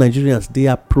indigenous Nigerians, they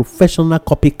are professional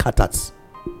copycatters.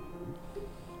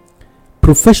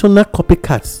 Professional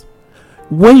copycats.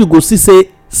 When you go see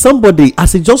say somebody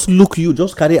as he just look you,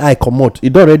 just carry eye comot,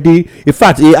 it already, in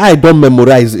fact the eye don't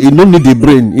memorize, it no need the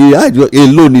brain, the eye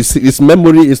alone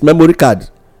is memory card.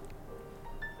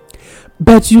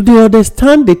 But you dey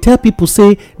understand, they tell people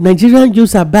say Nigerian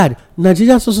youths are bad,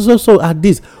 Nigerian so are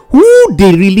this. Who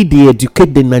they really they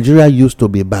educate the Nigerian youths to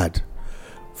be bad?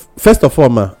 First of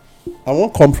all, I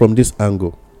won't come from this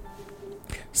angle.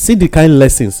 See the kind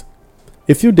lessons.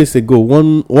 A few days ago,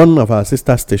 one of our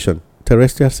sister station,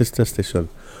 terrestrial sister station,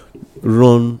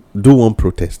 do one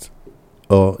protest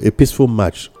or a peaceful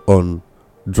march on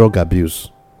drug abuse.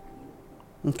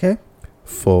 Okay.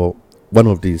 For one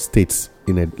of the states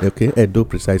in Edo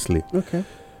precisely. Okay.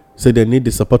 So they need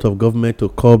the support of government to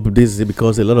curb this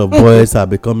because a lot of boys are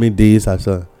becoming this and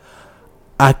so.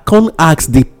 I can't ask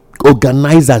the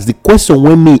organizers the question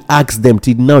when me ask them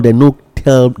till now they no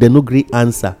agree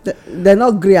answer. They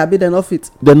not agree, abi they not fit.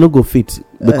 They no go fit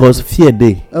because fear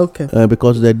dey. Okay.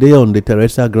 Because they dey on the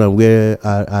terrestrial ground where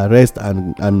arrest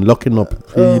and locking up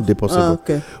the possible.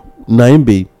 Okay.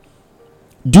 Naimbe,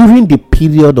 during the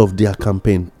period of their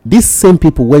campaign, these same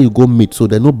people where you go meet, so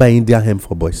they're not buying their hemp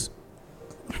for boys.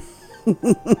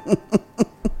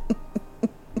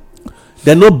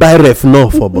 They not buy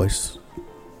Refnol for boys.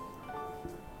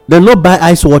 They not buy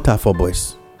ice water for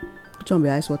boys. Which one be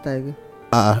ice water again?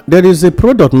 There is a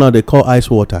product now they call ice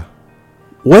water.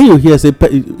 When you hear say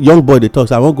young boy they talk,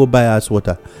 say, I won't go buy ice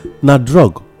water. Now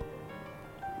drug.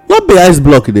 Not be ice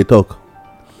block they talk.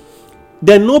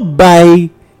 They not buy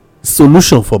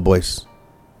solution for boys.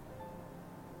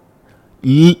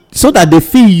 So that they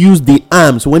feel use the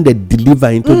arms when they deliver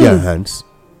into their hands.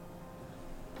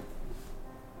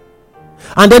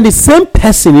 And then the same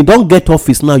person, he don't get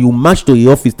office now, you march to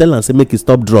your office, tell and say, make it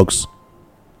stop drugs.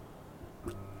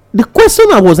 The question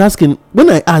I was asking, when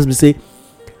I asked, me say,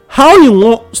 how you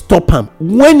want stop him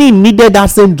when he needed that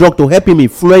same drug to help him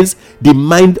influence the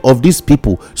mind of these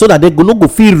people so that they no go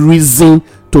feel reason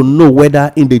to know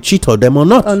whether in they cheat or them or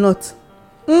not.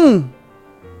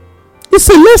 It's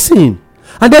a lesson.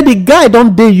 And then the guy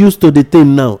don't they used to the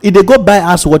thing now. If they go buy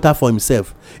ice water for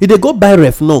himself, if they go buy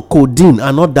Refnol, codeine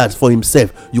and all that for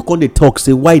himself, you can't they talk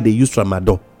say why they use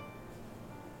tramadol.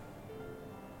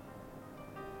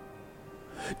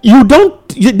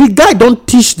 The guy don't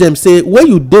teach them say when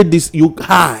you did this you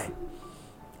high.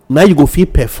 Now you go feel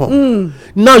perform.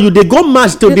 Now you they go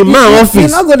match to the man office. You're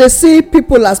not going to see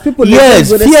people as people.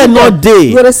 Yes, fear not day.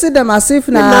 You're going to see them as if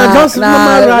na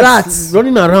rats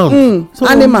running around. So,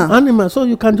 animal. So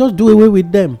you can just do away with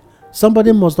them.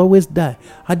 Somebody must always die.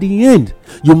 At the end,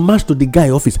 you match to the guy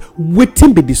office.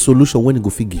 Waiting be the solution when you go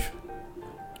forgive.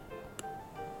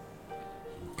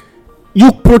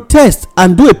 You protest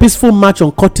and do a peaceful march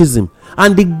on courtism,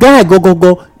 and the guy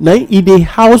go now in the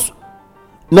house.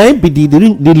 Now be the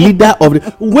leader of the.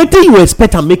 What do you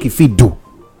expect and make if he do?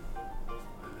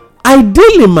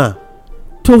 Ideally, ma,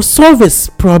 to solve this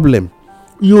problem,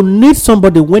 you need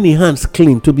somebody when his hands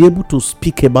clean to be able to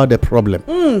speak about the problem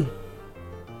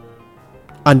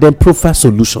and then provide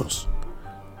solutions.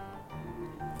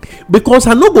 Because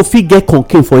I no go fit get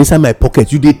cocaine for inside my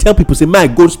pocket. You dey tell people say, "My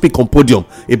go speak on podium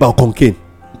about cocaine."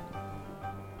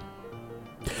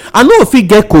 I no fit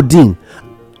get codeine,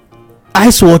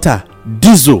 ice water,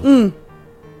 diesel.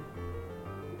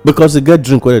 Because they get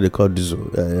drink what they call diesel.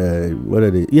 What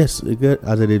are they? Yes, they get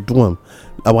as they do them.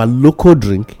 Our local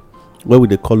drink, where we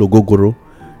they call ogogoro,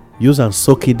 use and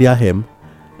soak it their hem.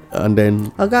 And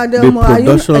then the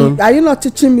production. Are you not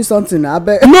teaching me something? I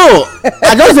bet. No,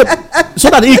 I just so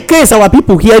that in case our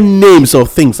people hear names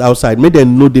of things outside, make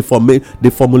them know the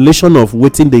formulation of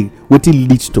what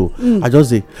leads to. I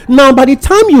just say now. By the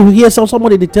time you hear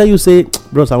somebody they tell you say,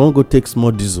 "Bros, I want to go take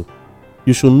small diesel,"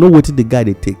 you should know what the guy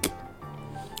they take.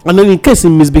 And then in case he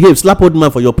misbehave, slap old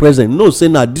man for your present. No, say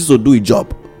now diesel do a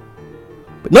job.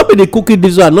 But not be the cookie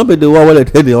diesel and not be the one where they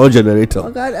tell the old generator.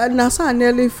 Okay, and now so I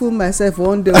nearly fooled myself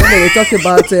one day when they talk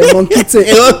about monkey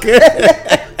tail. Okay.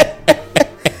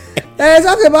 They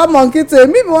talk about monkey tail.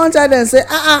 Me one child and say,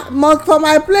 for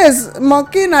my place,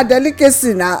 monkey na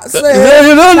delicacy na. So you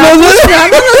don't know. I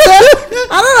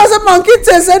don't know. Say monkey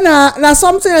tail say na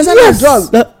something. Say na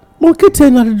drug. Monkey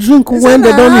tail na the drink when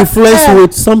they don't influence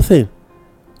with something.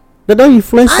 They don't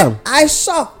influence them. I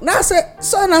shock. Now say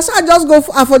so I just go.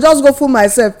 I for just go fool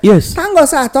myself. Yes. Thank God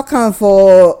say I talk am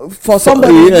for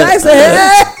somebody. Yeah. I say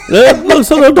hey. No,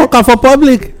 so don't talk am for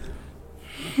public.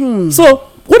 So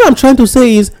what I'm trying to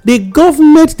say is the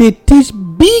government they teach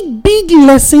big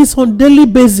lessons on daily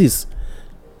basis.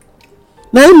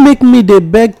 Now it make me they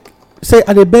beg say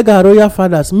I they beg our royal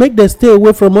fathers make them stay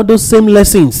away from all those same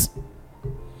lessons.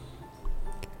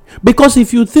 Because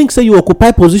if you think say you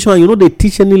occupy position and you know they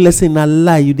teach any lesson, a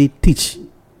lie you they teach.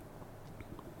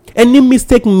 Any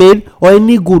mistake made or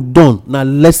any good done, now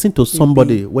lesson to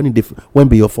somebody when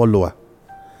be your follower.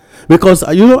 Because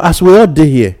you know, as we all day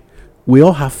here, we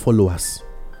all have followers,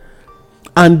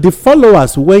 and the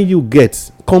followers when you get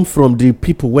come from the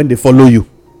people when they follow you.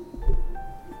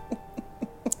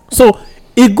 So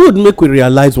it good make we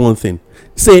realize one thing.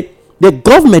 Say the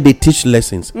government they teach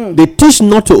lessons. They teach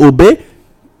not to obey.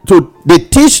 They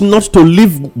teach not to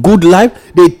live good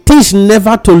life. They teach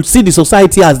never to see the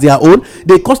society as their own.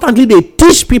 They constantly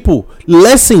teach people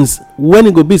lessons. When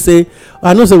it go be say,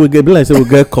 I know say we get like say we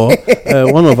get call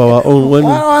one of our own one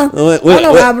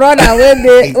of our brother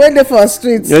when they for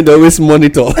streets. They always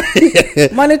monitor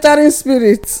monitoring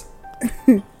spirits.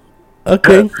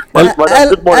 Okay. Good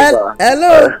morning, sir.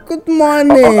 Hello. Good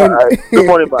morning. Good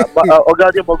morning,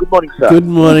 Oga. Good morning, sir. Good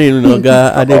morning,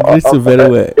 Oga. I greet you very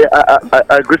well.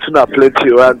 I greet you now plenty,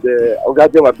 and Oga,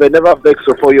 I never vex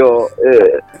for your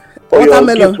or your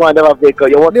Watermelon. gift one never make, or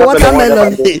your The watermelon watermelon.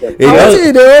 never make. It How don't- much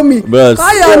you dey owe me? Bros,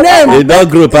 Call your name. it don't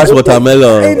grow past It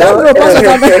watermelon. don't grow pass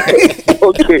watermelon.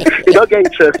 Okay, you don't get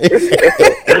interest.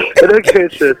 You don't get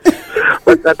interest.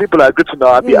 But people are good to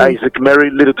know. Happy Isaac, Merry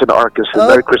Littleton, Arkansas.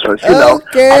 Merry Christmas. You know,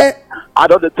 Okay. I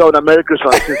don't tell them Merry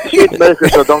Christmas. Since Merry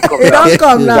Christmas don't come It now. don't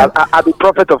come now. I'm the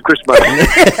prophet of Christmas.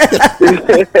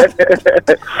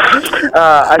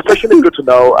 Especially good to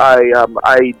know.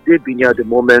 I did be near the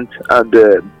moment, and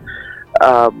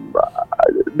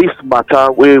this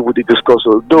matter we would discuss.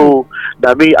 Although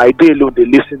that me, I did alone, they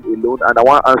listen alone, and I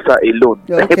want answer alone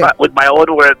Okay. with my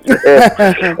own words.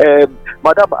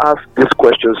 Madam asked this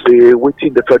question: say,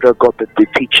 within the federal government, they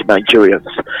teach Nigerians.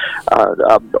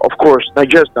 Of course,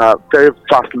 Nigerians are very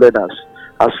fast learners,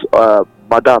 as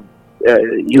Madam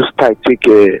used to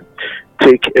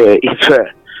take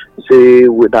Ife, say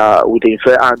with Ife,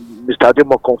 and Mr.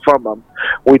 Ademo confirm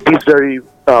with this very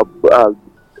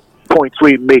point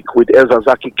we make with El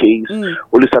Zaki case,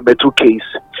 Olusametu case,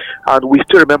 and we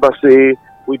still remember say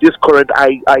with this current,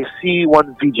 I see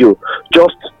one video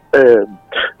just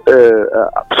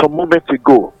some moments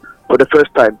ago for the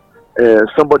first time.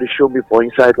 Somebody showed me for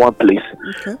inside one place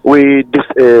where this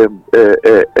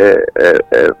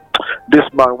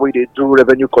man where they do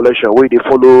revenue collection, where they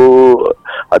follow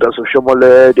Adaso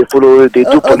Shomole, they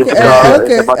do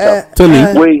political matter. Tony.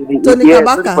 Yes,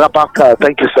 Kabaka. Kabaka,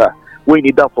 thank you, sir. When you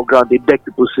need that for ground, they beg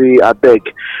people say, I beg.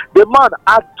 The man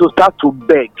had to start to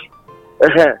beg.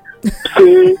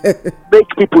 Say, make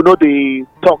people know they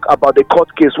talk about the court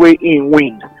case where he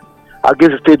win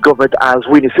against the state government as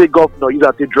win. The state governor use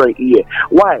that to draw ear.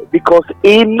 Why? Because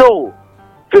he know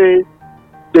say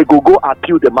they go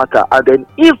appeal the matter and then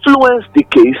influence the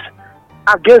case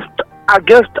against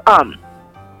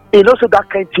you know, so that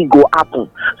kind of thing go happen.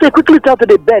 So he quickly tell to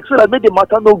the beg so that make the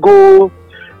matter no go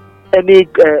any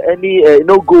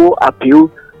no go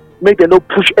appeal, make them no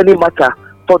push any matter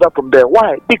further from there.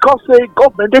 Why? Because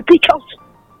government they teach us.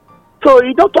 So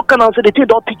you don't talk and say the thing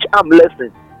don't teach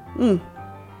lesson.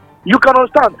 You can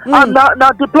understand. And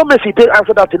now diplomacy take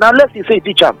answer that thing unless you say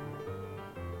teach them.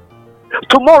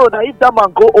 Tomorrow now if that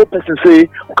man go open and say,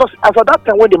 because as at that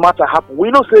time when the matter happen, we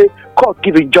know say court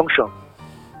give injunction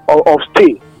or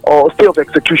stay of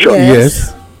execution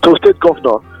Yes. to state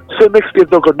governor. So make state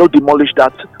governor no demolish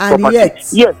that And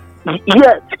property. yet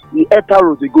the enter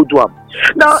road they go do am.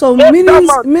 Now so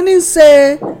meaning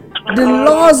say the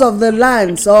laws of the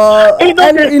lands or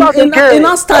It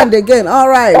not stand again. All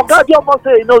right. God, you must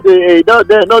say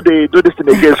they do this thing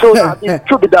again. So it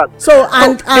should be that. So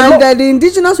the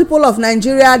indigenous people of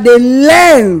Nigeria they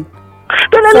learn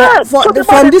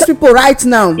from these people right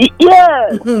now. Yeah.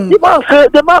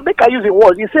 The man make I use the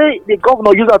word. You say the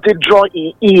governor use that to draw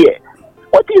in ear.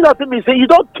 What is that to me? Say you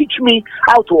don't teach me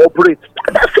how to operate.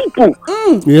 That's simple.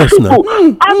 Yes, Simple.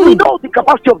 no. And we know the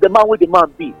capacity of the man where the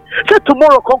man be. Say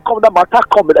tomorrow come that matter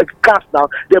come like cast now.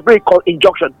 They bring called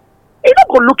injunction. He not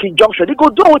go look injunction. He go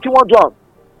do what he want to do.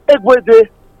 Every day.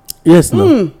 Yes,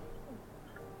 no.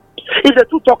 If the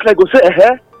two talk like go say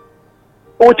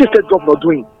what is the governor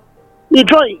doing? He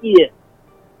draw in ear.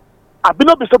 I be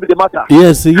not be stop with the matter.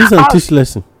 Yes, he use and teach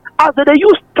lesson. As they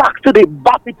use tax to the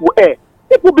bad people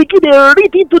people begin they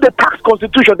read into the tax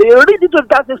constitution, they read into the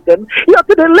tax system, you have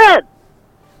to they learn.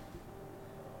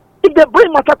 If the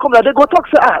brain matter come like they go talk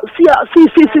say see.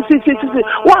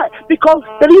 Why? Because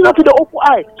they lead up to the open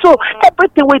eye. So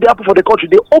everything way they happen for the country,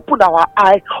 they open our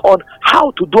eye on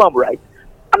how to do them right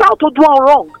and how to do them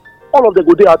wrong. All of them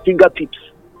go there at fingertips.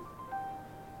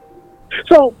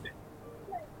 So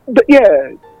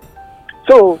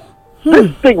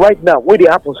this thing right now, where they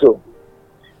happen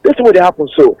this is where they happen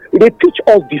they teach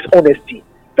us dishonesty.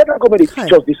 Federal government they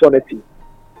teach us dishonesty.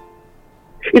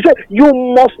 He said you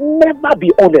must never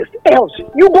be honest, else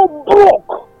you go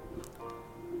broke.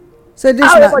 So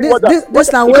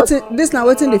this now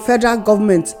waiting the federal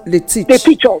government they teach. They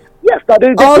teach us. Yes,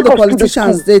 they all the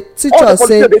politicians they teach all us the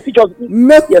say they teach us.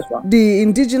 make Yes, the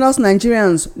indigenous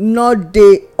Nigerians not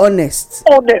dey honest.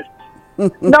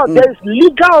 Now there is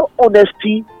legal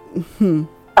honesty and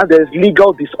there is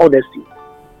legal dishonesty.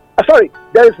 Sorry,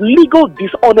 there is legal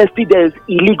dishonesty, there is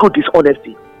illegal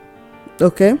dishonesty.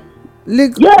 Okay.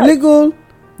 Yes. Legal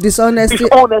dishonesty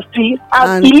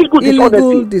and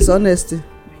illegal dishonesty.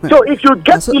 So if you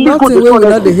get illegal nothing we will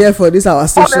not dishonesty, dey hear for this our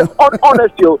station.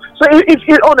 honesty. So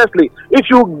if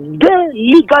you get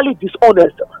legally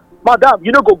dishonest, madam,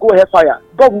 you no go hellfire.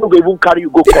 God no go even carry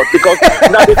you go court because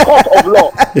now the court of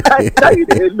law. Now you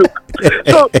dey look.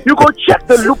 So you go check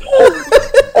the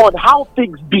loophole on how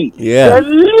things be. Yeah. They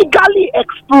legally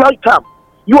exploit them.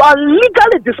 You are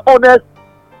legally dishonest,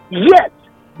 yet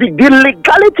the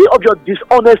legality of your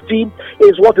dishonesty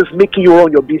is what is making you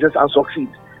run your business and succeed.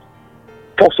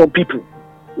 For some people,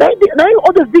 now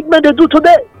all these big men they do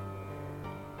today.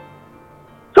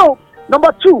 So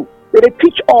number two, they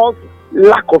teach us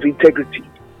lack of integrity.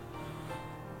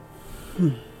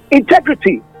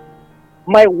 Integrity.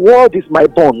 My word is my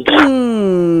bond.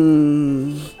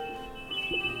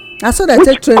 I saw that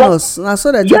take train us. I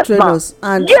saw that take train us.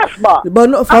 And yes, ma. But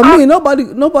no, for me,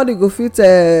 nobody go fit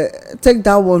take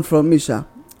that one from me, sha.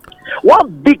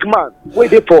 One big man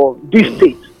waiting for this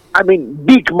state. I mean,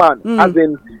 big man, as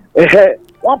in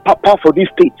one papa for this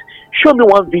state. Show me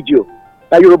one video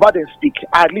that Yoruba then speak.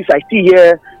 At least I see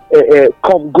here,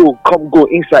 come go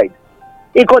inside.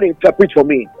 He can interpret for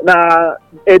me. Now,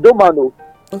 Edomano.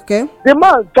 Okay. The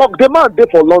man there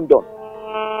for London.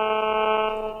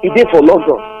 He there for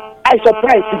London. I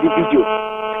surprised see the video.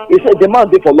 He said the man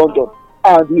there for London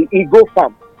and he go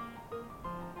farm.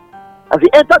 As he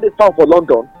enter the farm for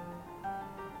London,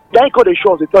 then he call the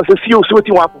shows. He says, see what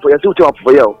you want for you. See what you want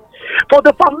for you. For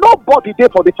the farm, nobody there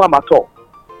for the farm at all.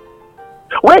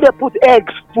 Where they put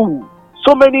eggs, food,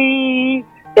 so many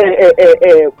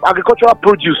agricultural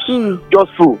produce,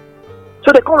 just food.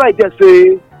 So they come right there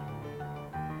say,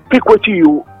 pick what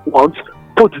you want,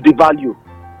 put the value,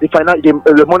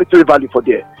 the monetary value for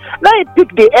there. Now he pick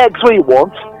the eggs where he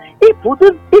wants, he put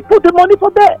the money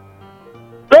for there.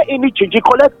 Where he need change, he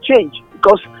collect change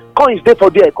because coins there for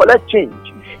there, collect change.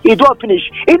 He don't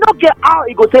finish. He don't get how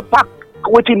he go say pack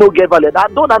what he no get value. I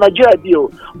don't know Nigeria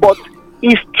deal, but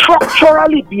he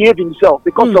structurally behave himself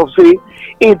because of say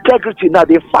integrity. Now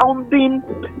the founding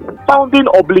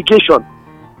obligation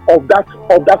of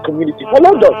that community for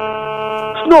London.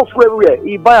 Snow everywhere.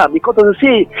 He buy him because of the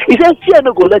say he said fear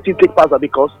no go let him take pass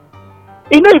because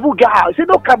he no even get out. He say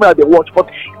no camera they watch, but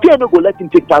fear no go let him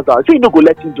take pass out. He say no go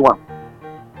let him do him.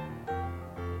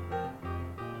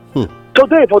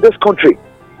 Today for this country,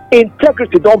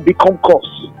 integrity don't become cost.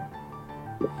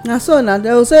 Na so now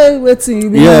they will say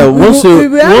waiting. Yeah, once you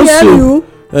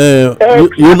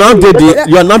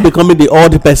are now becoming the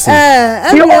odd person.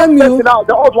 The odd person out,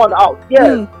 the odd one out.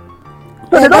 Yeah.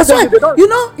 So yeah, that's why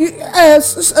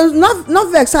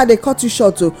not vex how they cut you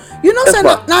short too. You know, say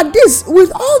now this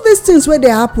with all these things where they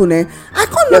happen, I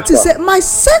can't notice say my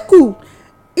circle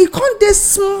it can't dey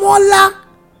smaller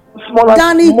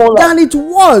than it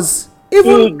was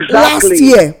even last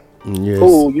year. Yes.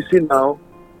 Oh, you see now.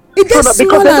 It is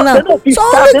smaller now. So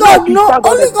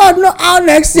only God know how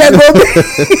next year go be.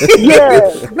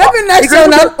 Yeah. Maybe next year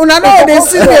una know they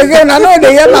see me again. I know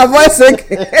they hear my voice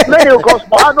again. Maybe you go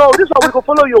small. I know this one we go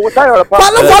follow you. We'll tie your part.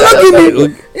 Follow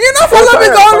me. You know follow me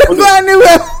go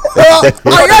anywhere.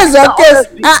 Oh yeah, is your case.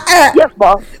 Yes,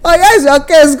 ma. Oh yeah, is your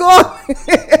case. Go on.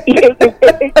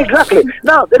 Exactly.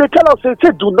 Now they tell us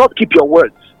say do not keep your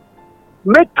words.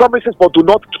 Make promises but do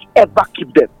not ever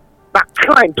keep them. That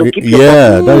crime to keep your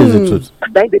promises. That is the truth.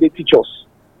 Then they teach us.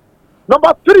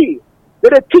 Number 3, they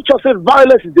teach us that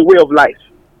violence is the way of life.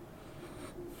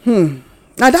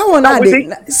 Now that one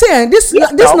see this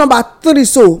number 3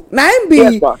 so now him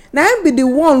be the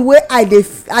one where I dey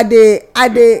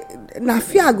na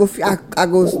fear I go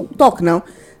talk now.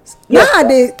 Now I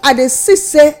dey see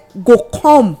say go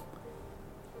come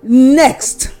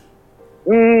next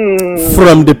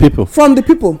from the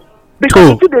people. Because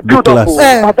you see the build up,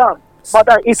 madam.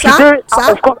 If today,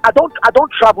 of course, I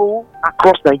don't travel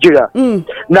across Nigeria.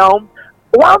 Now,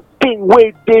 one thing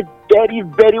where they very,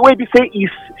 very way they say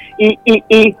is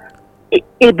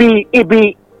it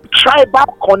be tribal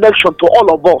connection to all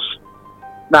of us.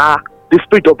 Now, the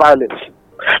spirit of violence,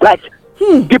 like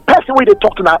the person where they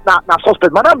talk to na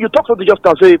suspect. Madam, you talk to the just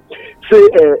now say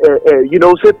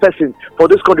person for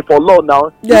this country for law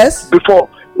now. Yes. Before.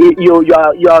 You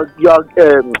are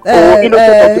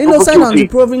innocent until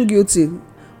proven guilty,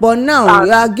 but now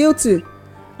you are guilty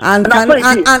and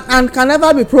can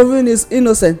never be proven is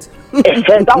innocent.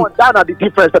 that are the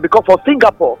difference because for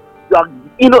Singapore you are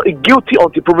guilty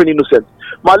until proven innocent.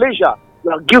 Malaysia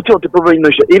you are guilty until proven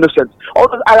innocent. All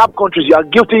those Arab countries you are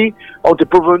guilty until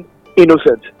proven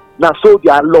innocent. Now so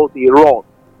their law they wrong.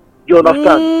 You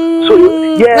understand? So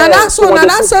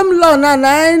that same law now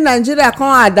Nigeria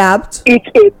can't adapt. It's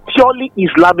a purely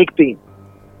Islamic thing.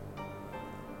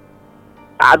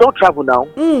 I don't travel now.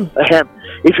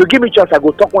 If you give me chance, I go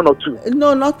talk 1 or 2.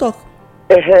 No, not talk.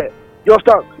 You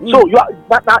understand? So you are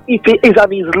now it is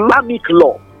an Islamic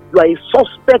law. You are a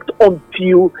suspect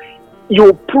until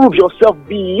you prove yourself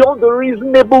beyond the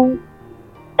reasonable,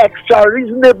 extra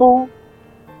reasonable,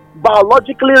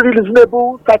 biologically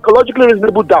reasonable, psychologically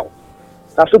reasonable doubt.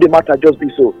 That's so the matter just be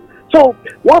so. So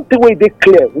one thing wey dey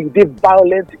clear, we dey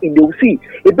violent in the see.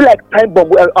 It be like time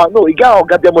bomb. No, you got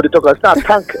goddamn what they talk about. It's not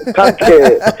tank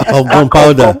of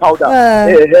gunpowder.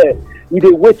 We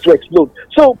dey wait to explode.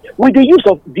 So with the use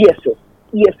of DSS,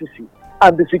 EFCC,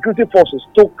 and the security forces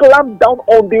to clamp down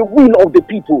on the will of the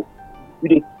people, we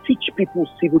dey teach people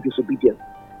civil disobedience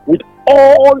with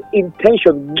all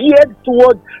intention geared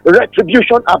towards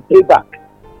retribution and payback.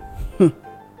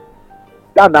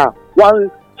 Now,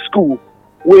 one school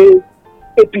where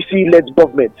APC-led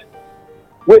government,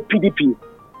 where PDP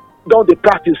don't they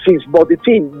practice since, but the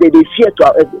thing they fear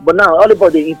to, but now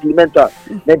everybody implement that,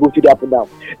 then go to the up and down.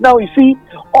 Now you see,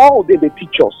 all they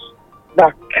teach us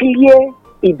that clear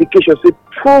indications, a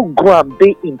program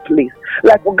they in place.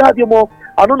 Like for God,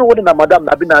 I don't know what in a madam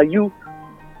Nabina you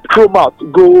throw out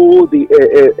go the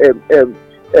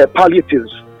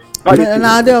palliatives. Throw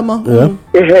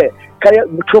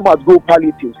out go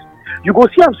palliatives. You go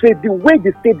see and say the way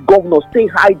the state governors stay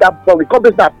high that from the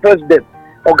company that president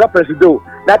or God president,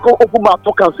 like open my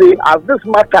talk and say, as this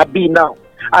matter be now,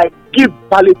 I give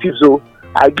palliatives,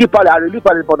 I release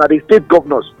palliatives for the state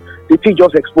governors. The thing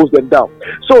just expose them down.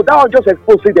 So that one just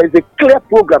expose say there is a clear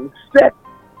program set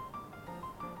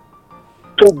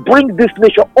to bring this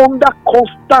nation under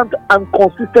constant and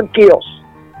consistent chaos.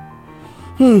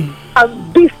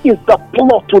 And this is the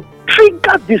plot to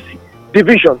trigger this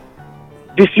division,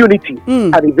 disunity,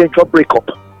 and eventual breakup.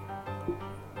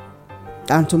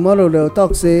 And tomorrow they'll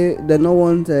talk say they no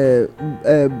want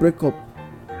breakup.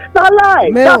 Now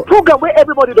lie. That program where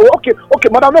everybody do okay,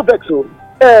 madam no vex.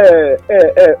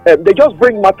 They just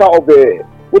bring matter of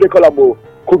what they call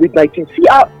COVID-19. See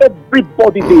how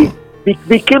everybody they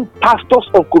became pastors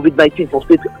of COVID-19 for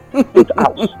state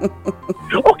house.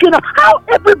 Okay, now how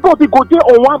everybody go there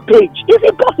on one page? It's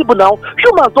impossible now.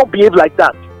 Humans don't behave like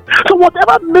that. So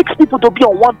whatever makes people to be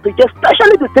on one page,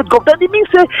 especially the state government, it means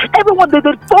say everyone they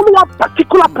follow a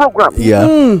particular program.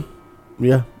 Yeah.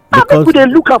 How people they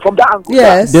look at from that angle?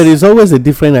 Yes. There is always a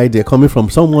different idea coming from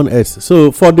someone else.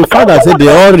 So for the fact that say they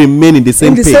all remain in the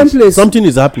same place, something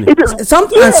is happening.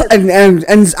 Something and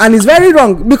it's very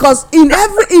wrong because in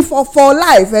every for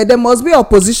life there must be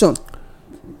opposition.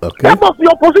 Okay. There must be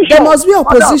opposition. There must be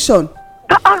opposition.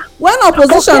 When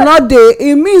opposition not there,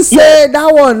 it means say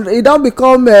that one it don't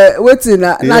become waiting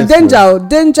na danger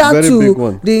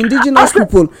to the indigenous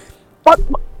people.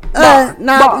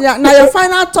 Now your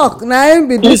final talk now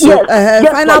be this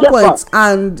final point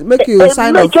and make you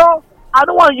sign off. I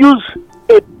don't want to use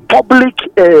a public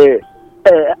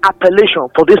appellation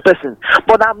for this person,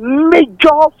 but a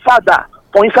major father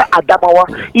for inside Adamawa,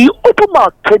 he open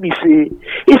mouth tell me say,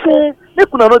 he say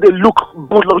make una know they look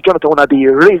both Lord Jonathan when they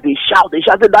raise, they shout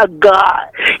that guy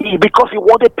because he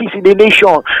wanted peace in the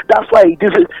nation. That's why he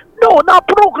did it. No, now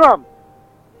program.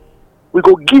 We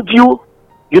go give you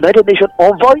United Nations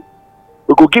envoy.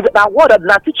 We go give it now. What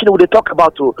that teaching we talk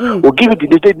about too. We'll give it the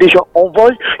United Nations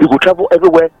envoy. You go travel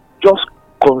everywhere. Just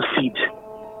concede.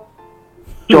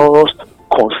 Just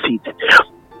concede.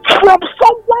 From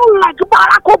someone like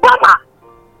Barack Obama.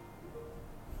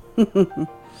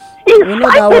 He's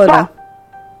paper.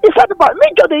 It's not about me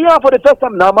just the year for the first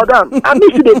time now, madam. I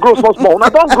need to grow so small. Now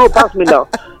don't grow past me now.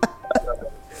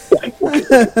 Okay.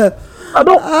 I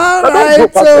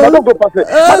don't go past it.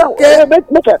 Okay.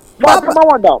 For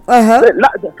Adamawa now.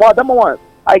 For Adamawa,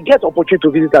 I get opportunity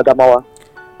to visit Adamawa.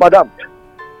 Madam,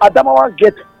 Adamawa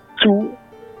gets two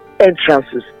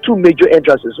major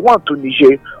entrances. One to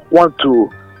Niger, one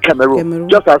to Cameroon.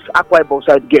 Just as Akwa Ibom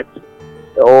side gets.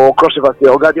 Or Cross River State,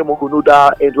 or Gadia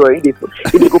Mogunuda, and they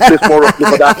go place more roughly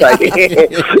for that side.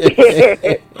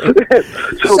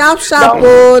 Sharp,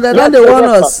 they don't want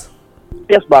us.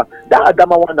 Yes, but that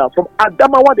Adamawa now, from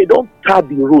Adamawa, they don't tar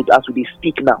the road as we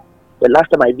speak now. The last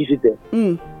time I visited,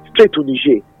 straight to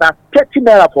Niger. Now, 30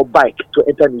 naira for bike to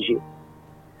enter Niger.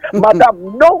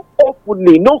 Madam, no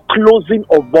opening, no closing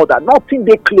of border, nothing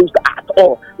they closed at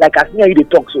all. Like as near you they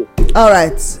talk so. All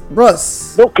right,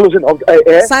 bros. No closing of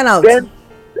sign out. Then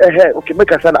okay,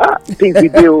 make a sign out. Things we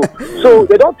do. So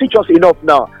they don't teach us enough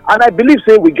now, and I believe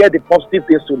say we get the positive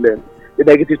things to learn, the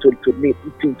negative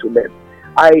things to learn.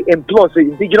 I implore the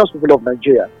indigenous people of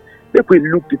Nigeria, make we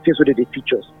look the things so that they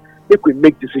teach us. Make we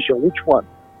make decision which one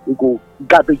we go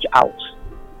garbage out,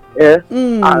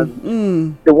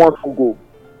 and the ones who go.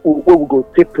 We will go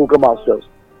take program ourselves.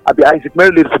 I'll be Isaac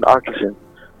Mary Lady from Arkansas.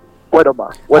 All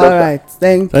right,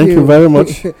 thank you very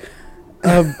much.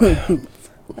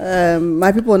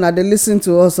 My people now they listen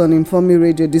to us on Informe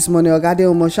Radio this morning. Ogade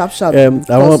Omo sharp.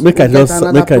 I want make I just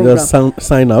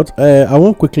sign out. I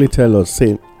want quickly tell us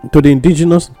say to the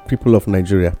indigenous people of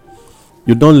Nigeria,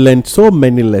 you don't learn so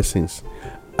many lessons.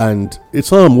 and it's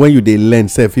some when you dey learn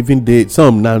sef, even dey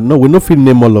some now, no, we no fit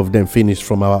name all of them finish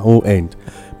from our own end,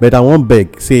 but I wan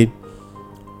beg say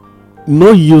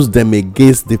no use them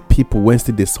against the people wey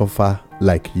still dey suffer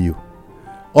like you.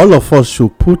 All of us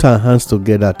should put our hands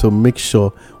together to make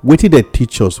sure wetin dey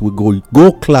teach us, we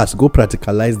go class, go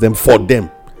practicalize them for them,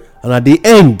 and at the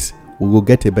end we will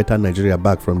get a better Nigeria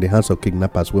back from the hands of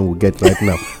kidnappers when we get right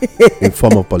now in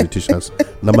form of politicians.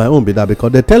 Now my own be that,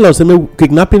 because they tell us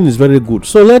kidnapping is very good,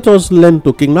 so let us learn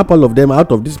to kidnap all of them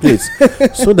out of this place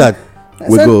so that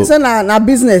we go. So na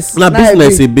business. Na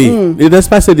business it be.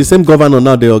 Despite say the same governor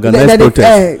now they organize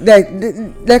protest.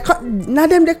 Now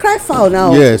them they cry foul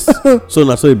now. Yes. So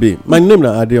na so it be. My name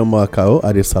na Adeomo Akao.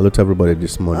 I dey salute everybody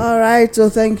this morning. All right.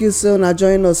 So thank you so much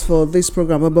joining us for this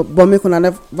program. But make una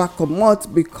never come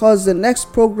out, because the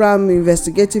next program,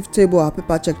 investigative table, our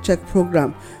paper check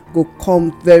program, go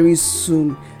come very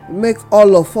soon. Make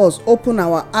all of us open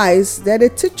our eyes. They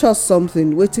teach us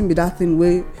something. Waiting be that thing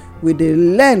we dey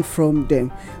learn from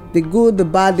them. The good, the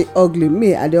bad, the ugly.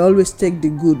 Me, I dey always take the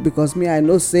good, because me, I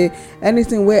know say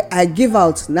anything where I give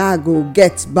out, now I go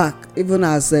get back. Even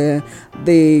as the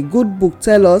good book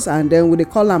tell us, and then we dey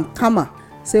call am karma.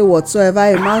 Say whatsoever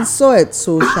a man soweth,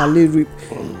 so shall he reap.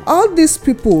 All these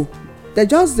people, they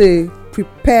just dey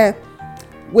prepare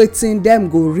wetin them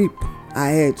go reap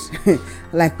ahead.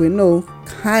 Like we know,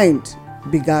 kind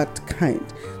begat kind.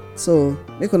 So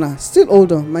make una still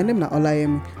hold on. My name na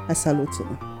Olayemi. I salute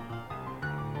you.